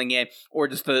boggling it, or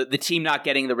just the team not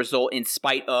getting the result in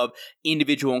spite of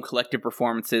individual and collective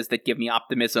performances that give me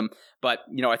optimism. But,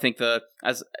 I think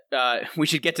we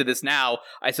should get to this now,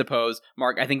 I suppose,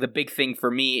 Mark. I think the big thing for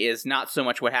me is not so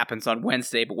much what happens on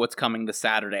Wednesday, but what's coming this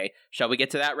Saturday. Shall we get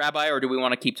to that, Rabbi, or do we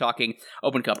want to keep talking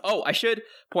Open Cup? Oh, I should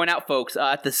point out, folks,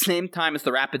 at the same time as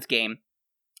the Rapids game,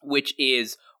 which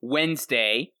is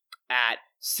Wednesday at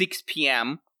 6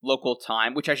 p.m. local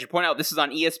time, which I should point out, this is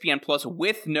on ESPN Plus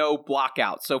with no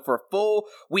blockout. So for a full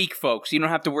week, folks, you don't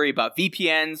have to worry about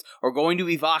VPNs or going to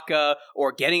Evoca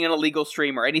or getting an illegal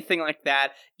stream or anything like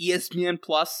that. ESPN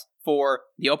Plus for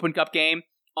the Open Cup game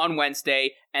on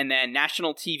Wednesday, and then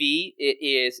national TV,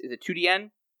 is it 2DN?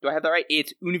 Do I have that right?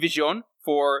 It's Univision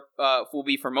will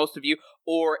be for most of you,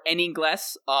 or En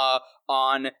Ingles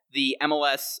on the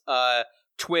MLS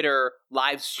Twitter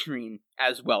live stream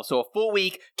as well. So a full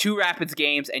week, 2 Rapids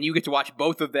games, and you get to watch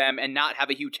both of them and not have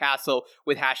a huge hassle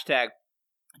with hashtag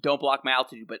Don't Block My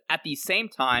Altitude. But at the same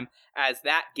time as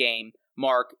that game,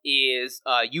 Mark, is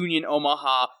Union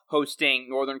Omaha hosting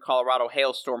Northern Colorado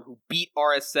Hailstorm, who beat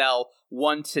RSL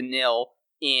 1-0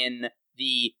 in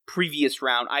the previous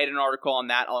round. I had an article on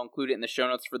that. I'll include it in the show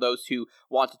notes for those who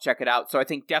want to check it out. So I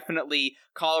think definitely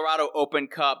Colorado Open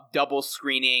Cup, double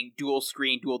screening, dual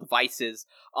screen, dual devices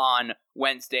on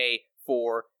Wednesday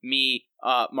for me,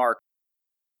 Mark.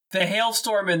 The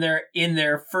Hailstorm in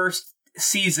their first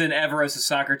season ever as a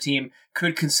soccer team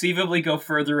could conceivably go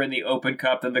further in the Open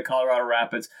Cup than the Colorado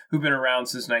Rapids, who've been around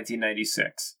since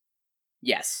 1996.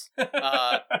 Yes.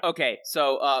 Okay,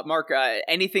 so Mark,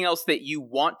 anything else that you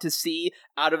want to see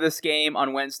out of this game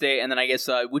on Wednesday? And then I guess,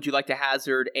 would you like to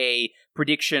hazard a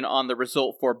prediction on the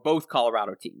result for both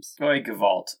Colorado teams? Oy,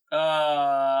 Gewalt.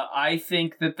 I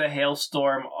think that the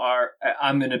Hailstorm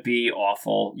I'm going to be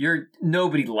awful.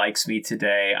 Nobody likes me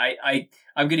today.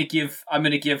 I'm going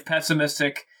to give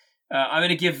pessimistic. I'm going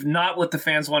to give not what the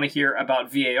fans want to hear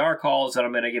about VAR calls, and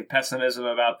I'm going to give pessimism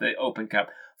about the Open Cup.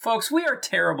 Folks, we are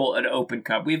terrible at Open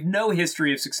Cup. We have no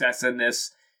history of success in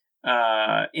this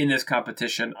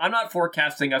competition. I'm not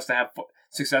forecasting us to have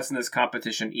success in this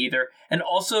competition either. And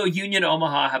also, Union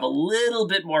Omaha have a little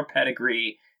bit more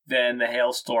pedigree than the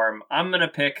Hailstorm. I'm going to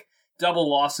pick double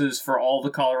losses for all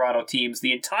the Colorado teams.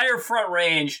 The entire Front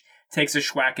Range takes a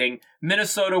schwacking.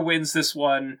 Minnesota wins this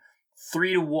one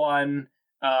 3-1,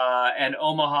 and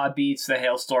Omaha beats the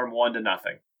Hailstorm 1-0.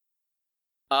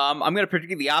 I'm going to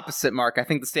predict the opposite, Mark. I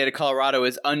think the state of Colorado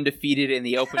is undefeated in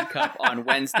the Open Cup on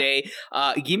Wednesday.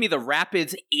 Give me the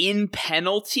Rapids in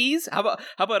penalties. How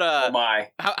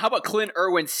about Clint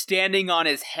Irwin standing on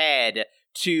his head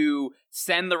to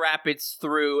send the Rapids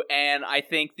through? And I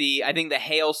think the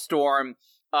Hailstorm,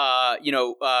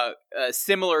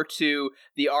 similar to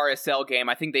the RSL game,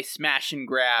 I think they smash and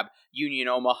grab Union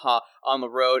Omaha on the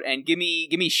road, and give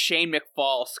me Shane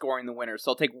McFall scoring the winner.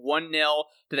 So I'll take 1-0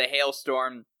 to the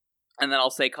Hailstorm, and then I'll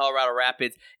say Colorado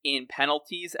Rapids in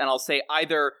penalties, and I'll say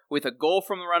either with a goal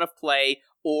from the run of play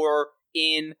or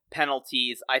in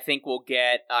penalties. I think we'll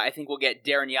get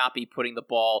Darren Yapi putting the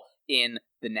ball in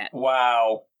the net.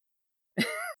 Wow,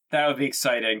 that would be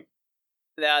exciting.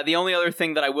 The only other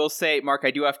thing that I will say, Mark,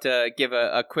 I do have to give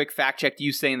a quick fact check to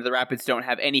you saying that the Rapids don't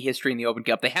have any history in the Open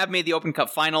Cup. They have made the Open Cup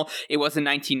final. It was in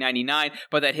 1999,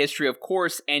 but that history, of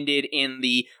course, ended in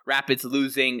the Rapids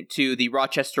losing to the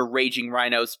Rochester Raging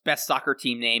Rhinos, best soccer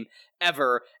team name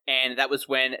ever, and that was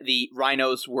when the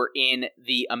Rhinos were in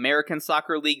the American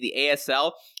Soccer League, the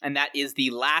ASL, and that is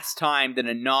the last time that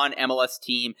a non-MLS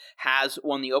team has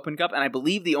won the Open Cup, and I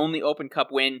believe the only Open Cup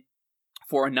win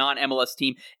for a non-MLS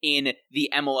team in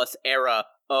the MLS era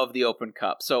of the Open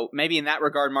Cup. So maybe in that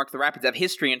regard, Mark, the Rapids have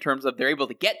history in terms of they're able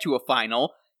to get to a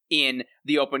final in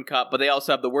the Open Cup, but they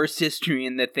also have the worst history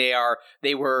in that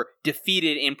they were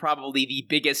defeated in probably the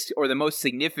biggest or the most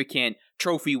significant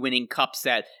trophy-winning cup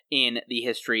set in the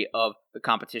history of the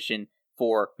competition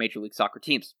for Major League Soccer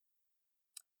teams.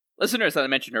 Listeners, as I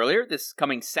mentioned earlier, this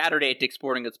coming Saturday at Dick's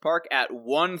Sporting Goods Park at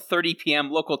 1:30 p.m.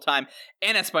 local time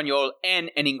en Espanol and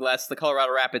en Ingles, the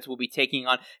Colorado Rapids will be taking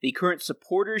on the current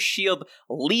Supporters Shield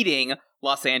leading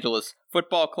Los Angeles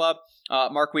Football Club.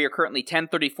 Mark, we are currently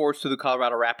 10/34 to the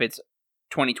Colorado Rapids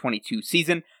 2022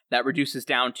 season. That reduces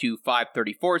down to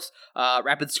 5/34.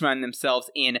 Rapids find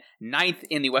themselves in 9th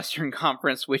in the Western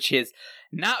Conference, which is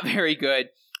not very good.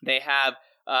 They have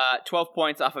 12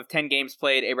 points off of 10 games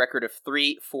played, a record of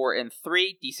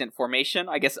 3-4-3, decent formation.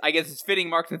 I guess it's fitting,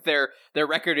 Mark, that their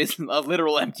record is a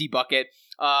literal empty bucket.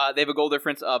 They have a goal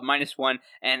difference of -1,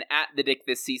 and at the Dick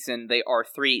this season, they are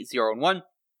 3-0-1.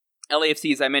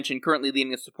 LAFC, as I mentioned, currently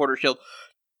leading the Supporter Shield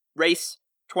race,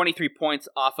 23 points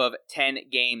off of 10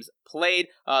 games played.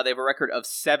 They have a record of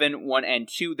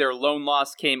 7-1-2. Their lone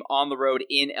loss came on the road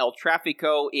in El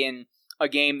Tráfico in a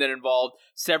game that involved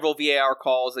several VAR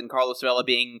calls and Carlos Vela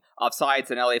being offsides,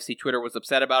 and LAFC Twitter was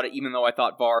upset about it, even though I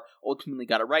thought VAR ultimately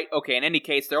got it right. Okay, in any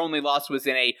case, their only loss was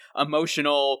in a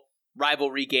emotional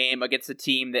rivalry game against a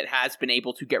team that has been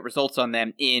able to get results on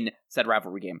them in said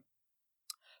rivalry game.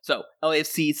 So,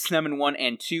 LAFC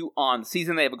 7-1-2 on the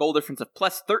season. They have a goal difference of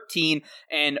 +13,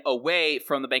 and away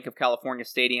from the Bank of California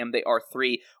Stadium, they are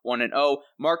 3-1-0.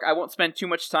 Mark, I won't spend too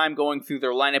much time going through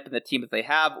their lineup and the team that they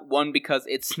have. One, because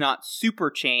it's not super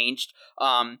changed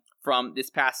from this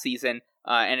past season,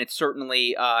 and it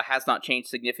certainly has not changed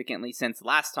significantly since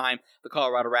last time the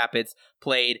Colorado Rapids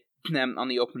played them on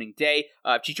the opening day.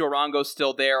 Chicho Arango's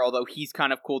still there, although he's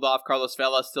kind of cooled off. Carlos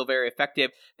Vela still very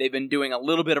effective. They've been doing a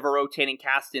little bit of a rotating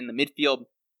cast in the midfield,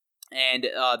 and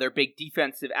their big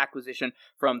defensive acquisition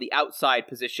from the outside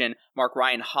position,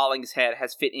 Mark-Ryan Hollingshead,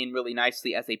 has fit in really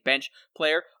nicely as a bench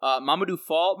player. Mamadou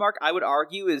Fall, Mark, I would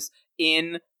argue, is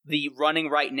in the running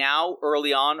right now,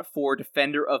 early on, for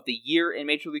Defender of the Year in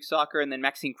Major League Soccer, and then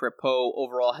Maxime Crépeau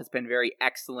overall has been very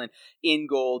excellent in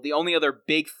goal. The only other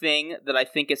big thing that I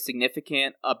think is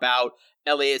significant about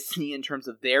LAFC in terms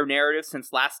of their narrative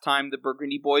since last time the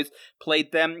Burgundy Boys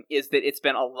played them is that it's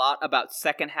been a lot about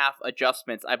second half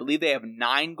adjustments. I believe they have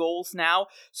 9 goals now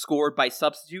scored by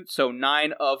substitutes, so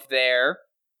 9 of their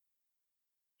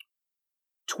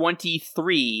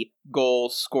 23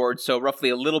 goals scored, so roughly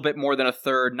a little bit more than a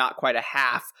third, not quite a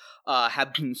half,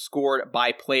 have been scored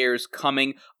by players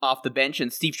coming off the bench,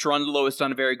 and Steve Cherundolo has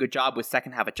done a very good job with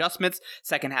second half adjustments,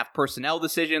 second half personnel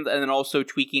decisions, and then also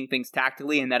tweaking things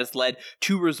tactically, and that has led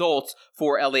to results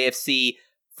for LAFC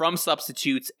from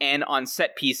substitutes and on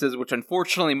set pieces, which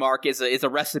unfortunately, Mark, is a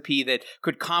recipe that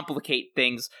could complicate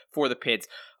things for the Pids.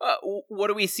 What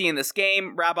do we see in this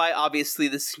game? Rabbi, obviously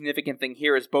the significant thing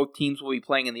here is both teams will be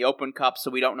playing in the Open Cup,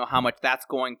 so we don't know how much that's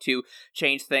going to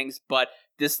change things, but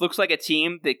this looks like a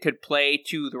team that could play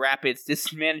to the Rapids'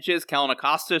 disadvantages. Kellen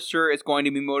Acosta sure is going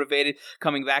to be motivated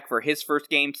coming back for his first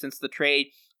game since the trade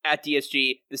at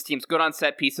DSG. This team's good on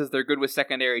set pieces. They're good with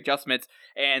secondary adjustments.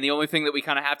 And the only thing that we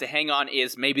kind of have to hang on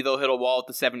is maybe they'll hit a wall at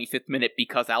the 75th minute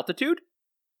because altitude?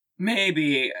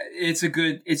 Maybe. It's a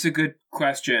good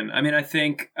question. I mean, I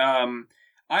think I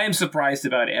am surprised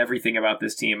about everything about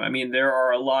this team. I mean, there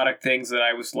are a lot of things that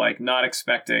I was not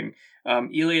expecting.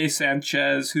 Ilie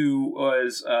Sanchez, who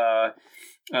was a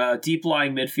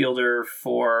deep-lying midfielder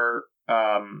for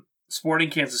Sporting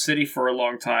Kansas City for a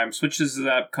long time, switches it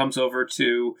up, comes over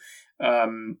to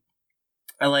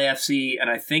LAFC, and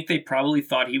I think they probably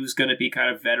thought he was going to be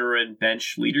kind of veteran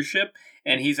bench leadership,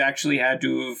 and he's actually had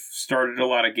to have started a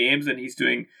lot of games, and he's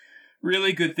doing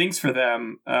really good things for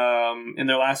them. In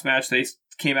their last match, they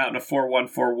came out in a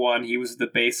 4-1-4-1. He was at the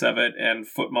base of it, and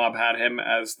FootMob had him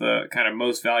as the kind of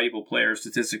most valuable player,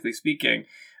 statistically speaking.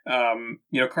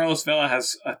 Carlos Vela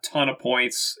has a ton of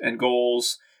points and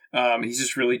goals. He's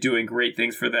just really doing great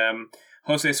things for them.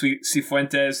 Jose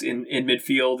Cifuentes in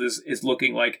midfield is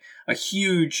looking like a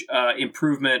huge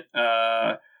improvement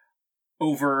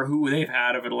over who they've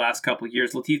had over the last couple of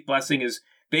years. Latif Blessing is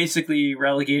basically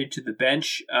relegated to the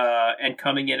bench and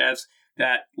coming in as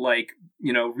that, like,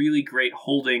 really great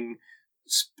holding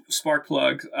spark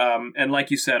plug. And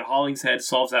like you said, Hollingshead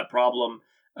solves that problem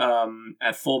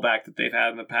at fullback that they've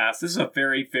had in the past. This is a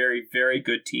very, very, very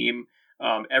good team.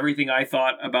 Everything I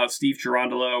thought about Steve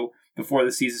Cherundolo before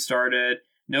the season started.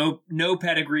 No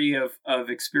pedigree of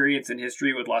experience and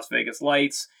history with Las Vegas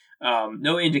Lights.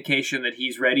 No indication that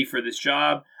he's ready for this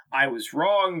job. I was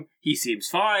wrong. He seems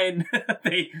fine.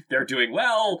 They're doing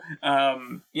well.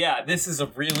 This is a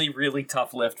really, really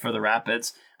tough lift for the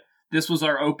Rapids. This was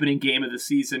our opening game of the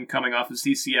season coming off of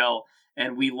CCL,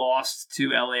 and we lost to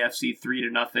LAFC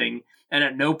 3-0. And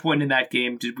at no point in that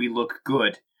game did we look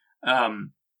good.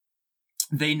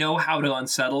 They know how to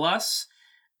unsettle us,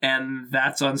 and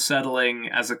that's unsettling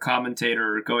as a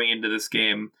commentator going into this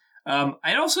game.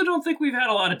 I also don't think we've had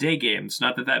a lot of day games.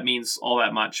 Not that that means all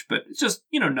that much, but it's just,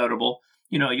 notable.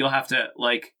 You'll have to,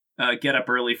 get up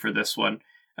early for this one,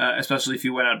 especially if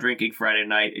you went out drinking Friday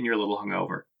night and you're a little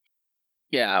hungover.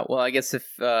 Yeah, well, I guess if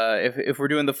we're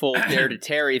doing the full Dare to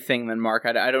Terry thing, then Mark,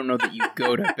 I don't know that you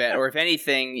go to bed, or if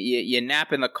anything, you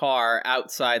nap in the car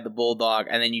outside the Bulldog,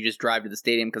 and then you just drive to the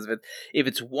stadium. Because if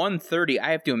it's 1:30,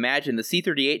 I have to imagine the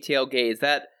C38 tailgate, is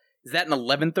that an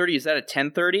 11:30? Is that a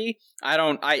 10:30?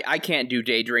 I can't do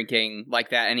day drinking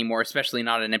like that anymore, especially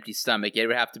not on an empty stomach. It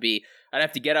would have to be, I'd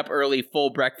have to get up early, full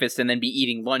breakfast, and then be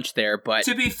eating lunch there. But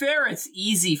to be fair, it's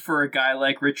easy for a guy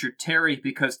like Richard Terry,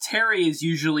 because Terry is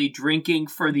usually drinking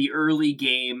for the early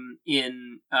game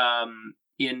in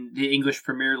the English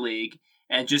Premier League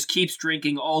and just keeps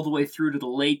drinking all the way through to the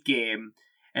late game.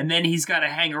 And then he's got to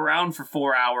hang around for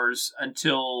 4 hours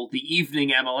until the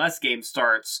evening MLS game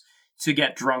starts to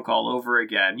get drunk all over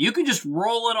again. You can just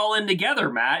roll it all in together,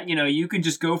 Matt. You can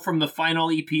just go from the final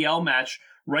EPL match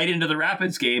right into the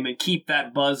Rapids game and keep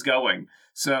that buzz going.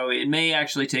 So it may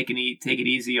actually take it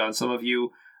easy on some of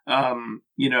you,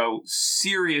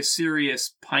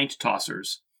 serious pint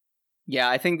tossers. Yeah,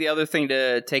 I think the other thing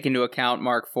to take into account,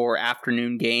 Mark, for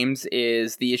afternoon games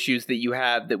is the issues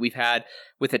that we've had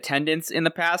with attendance in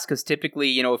the past. Because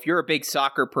typically, if you're a big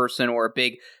soccer person or a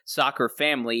big soccer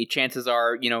family, chances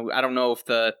are, I don't know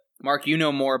if Mark, you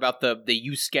know more about the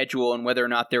youth schedule and whether or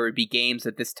not there would be games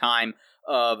at this time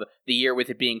of the year, with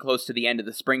it being close to the end of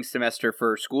the spring semester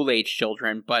for school-age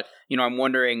children. But, I'm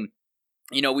wondering,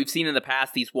 we've seen in the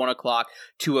past these 1 o'clock,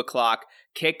 2 o'clock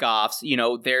kickoffs.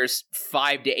 There's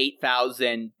 5,000 to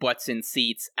 8,000 butts in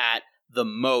seats at the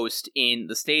most in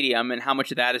the stadium. And how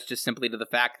much of that is just simply to the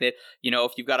fact that,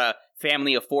 if you've got a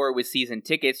family of 4 with season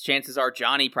tickets, chances are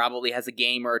Johnny probably has a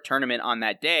game or a tournament on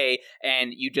that day,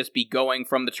 and you just be going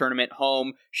from the tournament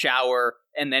home, shower,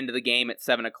 and then to the game at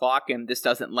 7 o'clock, and this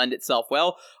doesn't lend itself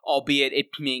well, albeit it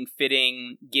being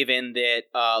fitting given that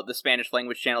the Spanish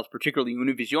language channels, particularly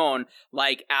Univision,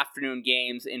 like afternoon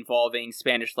games involving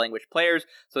Spanish language players.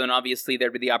 So then obviously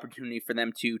there'd be the opportunity for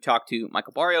them to talk to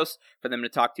Michael Barrios, for them to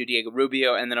talk to Diego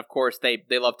Rubio, and then of course they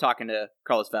love talking to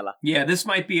Carlos Vela. Yeah, this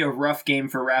might be a rough game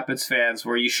for Rapids fans,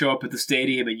 where you show up at the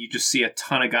stadium and you just see a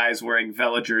ton of guys wearing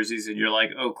Vela jerseys, and you're like,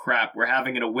 oh crap, we're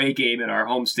having an away game in our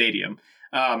home stadium.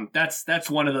 That's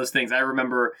one of those things. I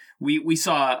remember we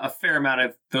saw a fair amount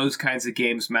of those kinds of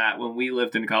games, Matt, when we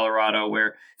lived in Colorado,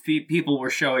 where people were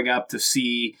showing up to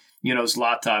see,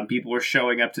 Zlatan. People were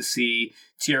showing up to see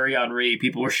Thierry Henry.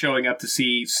 People were showing up to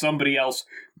see somebody else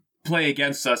play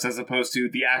against us as opposed to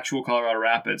the actual Colorado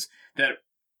Rapids. That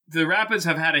the Rapids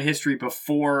have had a history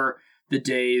before the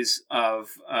days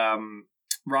of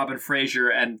Robin Fraser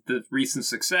and the recent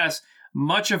success.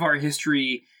 Much of our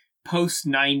history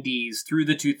post-90s through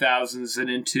the 2000s and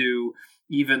into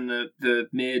even the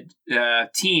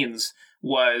mid-teens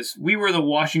was we were the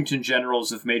Washington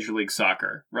Generals of Major League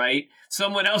Soccer, right?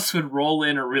 Someone else would roll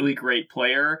in a really great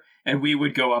player and we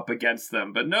would go up against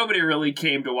them. But nobody really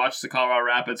came to watch the Colorado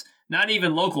Rapids. Not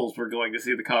even locals were going to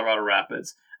see the Colorado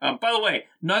Rapids. By the way,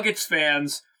 Nuggets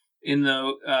fans in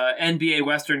the NBA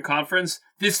Western Conference,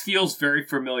 this feels very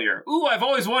familiar. Ooh, I've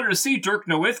always wanted to see Dirk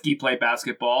Nowitzki play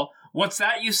basketball. What's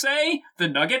that you say? The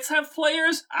Nuggets have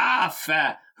players?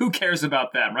 Who cares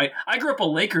about them, right? I grew up a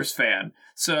Lakers fan.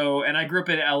 And I grew up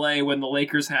in LA when the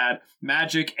Lakers had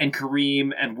Magic and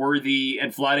Kareem and Worthy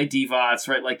and Vlade Divac,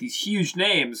 right? Like these huge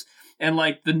names. And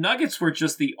like the Nuggets were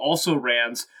just the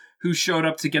also-rans who showed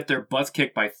up to get their butts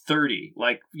kicked by 30.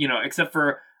 Like, except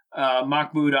for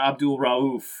Mahmoud Abdul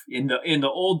Rauf in the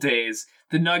old days,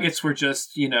 the Nuggets were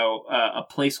just, a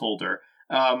placeholder.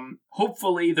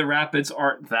 Hopefully the Rapids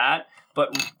aren't that,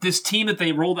 but this team that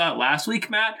they rolled out last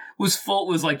week, Matt, was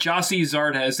like Jossie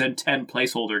Zardes and 10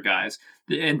 placeholder guys.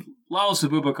 And Lalas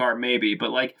Abubakar maybe,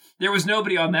 but like there was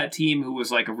nobody on that team who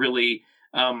was like a really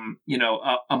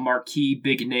a marquee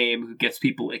big name who gets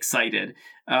people excited.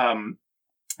 And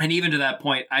even to that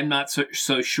point, I'm not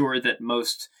so sure that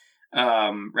most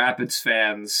Rapids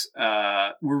fans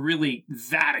were really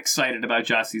that excited about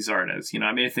Gyasi Zardes.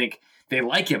 I think they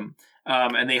like him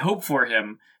and they hope for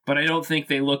him, but I don't think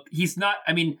he's not,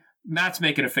 Matt's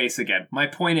making a face again. My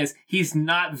point is, he's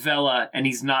not Vela and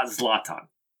he's not Zlatan.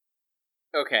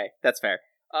 Okay, that's fair.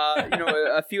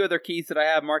 A few other keys that I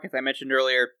have, Mark, as I mentioned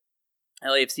earlier,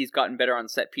 LAFC's gotten better on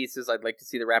set pieces. I'd like to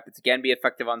see the Rapids again be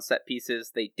effective on set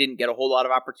pieces. They didn't get a whole lot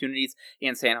of opportunities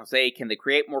in San Jose. Can they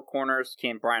create more corners?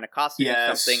 Can Brian Acosta do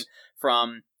something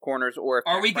from corners? Or if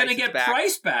are we going to get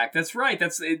Price back? That's right.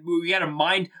 We had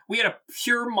a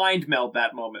pure mind meld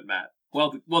that moment, Matt.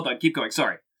 Well done. Keep going.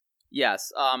 Sorry.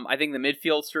 Yes, I think the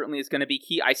midfield certainly is going to be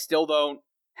key. I still don't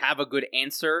have a good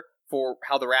answer for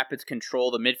how the Rapids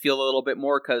control the midfield a little bit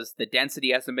more, because the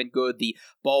density hasn't been good, the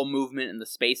ball movement and the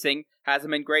spacing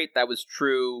hasn't been great. That was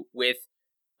true with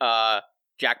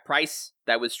Jack Price.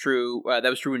 That was true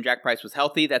when Jack Price was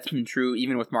healthy. That's been true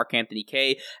even with Mark-Anthony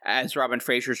Kaye, as Robin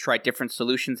Fraser's tried different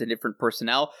solutions and different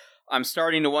personnel. I'm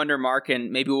starting to wonder, Mark, and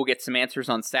maybe we'll get some answers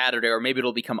on Saturday, or maybe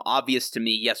it'll become obvious to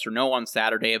me, yes or no, on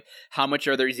Saturday, of how much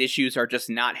of these issues are just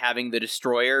not having the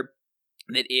destroyer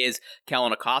that is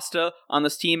Kellyn Acosta on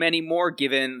this team anymore,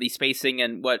 given the spacing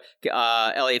and what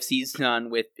LAFC's done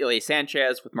with Ilya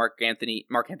Sanchez, with Mark-Anthony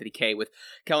Kaye, with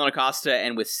Kellyn Acosta,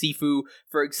 and with Sifu,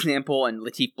 for example, and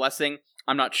Latif Blessing.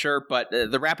 I'm not sure, but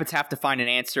the Rapids have to find an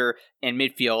answer in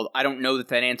midfield. I don't know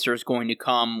that answer is going to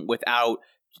come without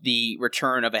the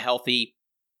return of a healthy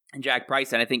Jack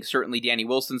Price, and I think certainly Danny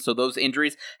Wilson. So those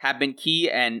injuries have been key,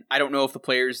 and I don't know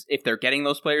if they're getting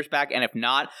those players back, and if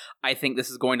not, I think this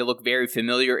is going to look very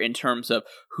familiar in terms of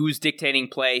who's dictating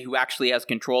play, who actually has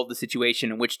control of the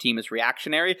situation, and which team is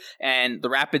reactionary. And the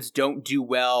Rapids don't do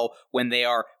well when they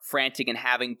are frantic and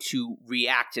having to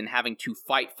react and having to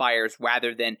fight fires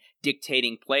rather than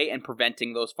dictating play and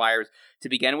preventing those fires to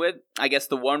begin with. I guess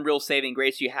the one real saving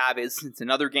grace you have is, it's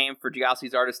another game for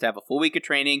Gyasi Zardes to have a full week of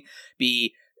training,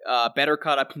 be better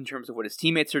caught up in terms of what his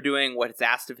teammates are doing, what is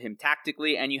asked of him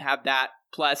tactically, and you have that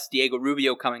plus Diego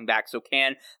Rubio coming back. So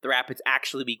can the Rapids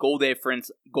actually be goal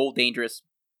dangerous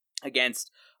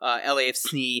against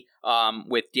LAFC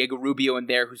with Diego Rubio in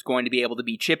there, who's going to be able to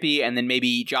be chippy, and then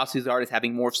maybe Gyasi Zardes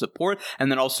having more support and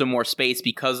then also more space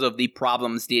because of the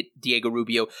problems Diego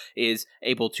Rubio is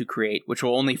able to create, which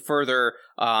will only further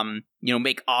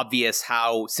make obvious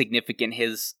how significant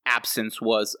his absence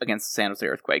was against the San Jose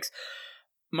Earthquakes.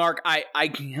 Mark, I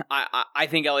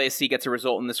think LAFC gets a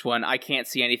result in this one. I can't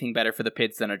see anything better for the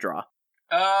Pids than a draw.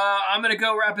 I'm going to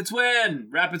go Rapids win.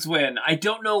 Rapids win. I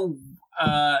don't know.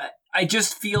 I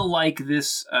just feel like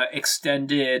this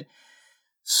extended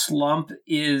slump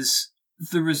is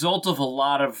the result of a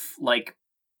lot of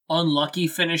unlucky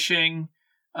finishing,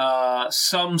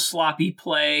 some sloppy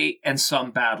play, and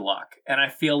some bad luck. And I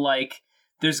feel like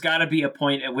there's got to be a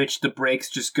point at which the breaks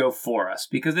just go for us,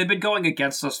 because they've been going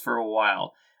against us for a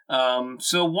while.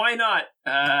 So why not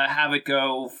have it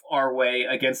go our way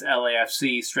against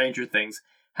LAFC? Stranger things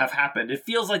have happened. It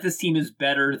feels like this team is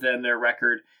better than their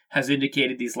record has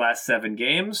indicated these last 7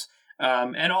 games.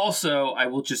 And also, I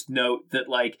will just note that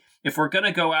if we're going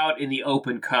to go out in the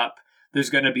Open Cup, there's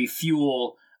going to be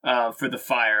fuel for the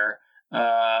fire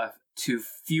to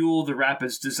fuel the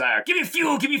Rapids' desire. Give me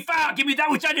fuel, give me fire, give me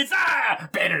that which I desire!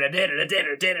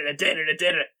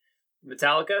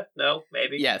 Metallica? No?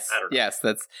 Maybe? Yes. I don't know. Yes,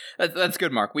 that's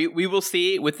good, Mark. We will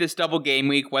see with this double game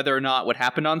week whether or not what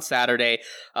happened on Saturday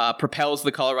propels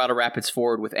the Colorado Rapids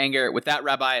forward with anger. With that,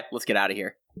 Rabbi, let's get out of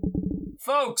here.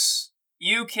 Folks,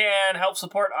 you can help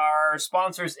support our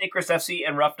sponsors, Icarus FC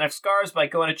and Roughneck Scarves, by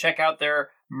going to check out their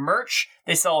merch.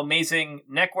 They sell amazing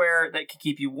neckwear that can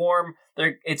keep you warm.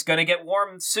 It's going to get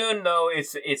warm soon, though.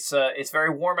 It's very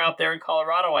warm out there in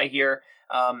Colorado, I hear.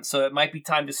 So it might be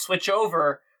time to switch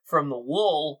over from the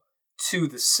wool to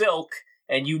the silk,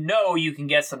 and you can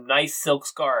get some nice silk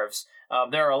scarves.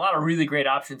 There are a lot of really great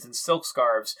options in silk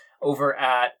scarves over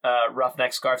at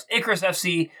Roughneck Scarves. Icarus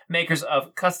FC, makers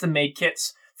of custom-made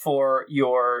kits for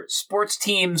your sports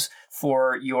teams,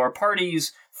 for your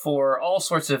parties, for all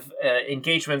sorts of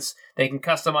engagements. They can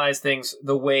customize things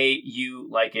the way you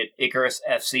like it. Icarus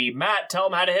FC. Matt, tell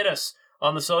them how to hit us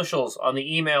on the socials, on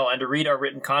the email, and to read our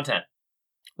written content.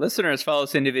 Listeners, follow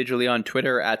us individually on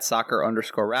Twitter at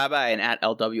 @soccer_rabbi and at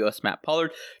LWS Matt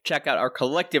Pollard. Check out our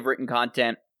collective written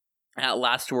content at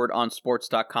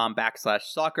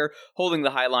lastwordonsports.com/soccer,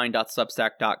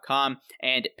 holdingthehighline.substack.com,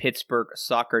 and Pittsburgh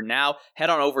Soccer Now. Head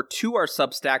on over to our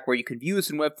Substack where you can view us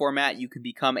in web format. You can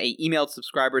become a emailed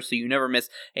subscriber so you never miss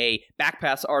a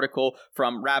Backpass article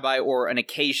from Rabbi or an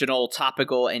occasional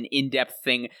topical and in-depth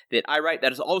thing that I write.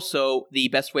 That is also the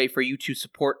best way for you to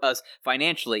support us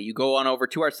financially. You go on over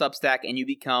to our Substack and you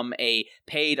become a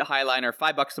paid Highliner,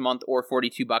 $5 a month or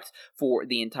 $42 for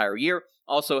the entire year.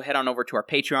 Also, head on over to our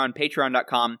Patreon,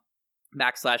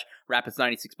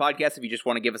 patreon.com/Rapids96 podcast if you just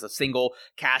want to give us a single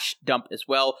cash dump as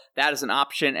well. That is an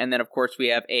option. And then, of course, we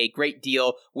have a great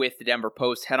deal with the Denver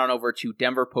Post. Head on over to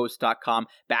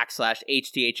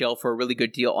denverpost.com/HTHL for a really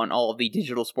good deal on all of the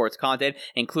digital sports content,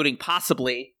 including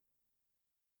possibly...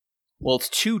 Well, it's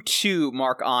 2-2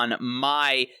 mark on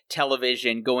my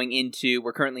television going into,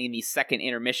 we're currently in the second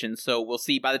intermission, so we'll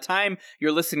see. By the time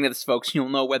you're listening to this, folks, you'll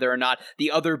know whether or not the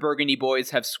other Burgundy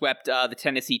boys have swept the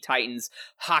Tennessee Titans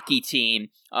hockey team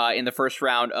in the first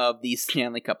round of the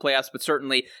Stanley Cup playoffs. But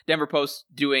certainly, Denver Post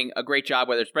doing a great job,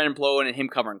 whether it's Brendan Plowen and him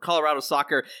covering Colorado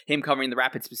soccer, him covering the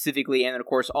Rapids specifically, and then, of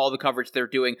course, all the coverage they're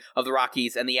doing of the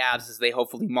Rockies and the Avs as they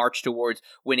hopefully march towards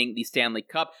winning the Stanley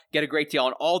Cup. Get a great deal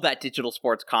on all that digital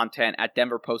sports content at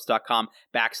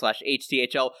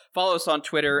denverpost.com/HTHL. Follow us on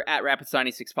Twitter at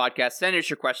Rapids96 Podcast. Send us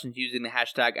your questions using the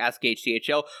hashtag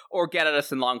AskHTHL or get at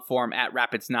us in long form at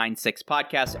Rapids96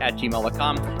 Podcast at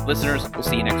gmail.com. Listeners, we'll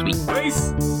see you next week.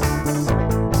 Peace.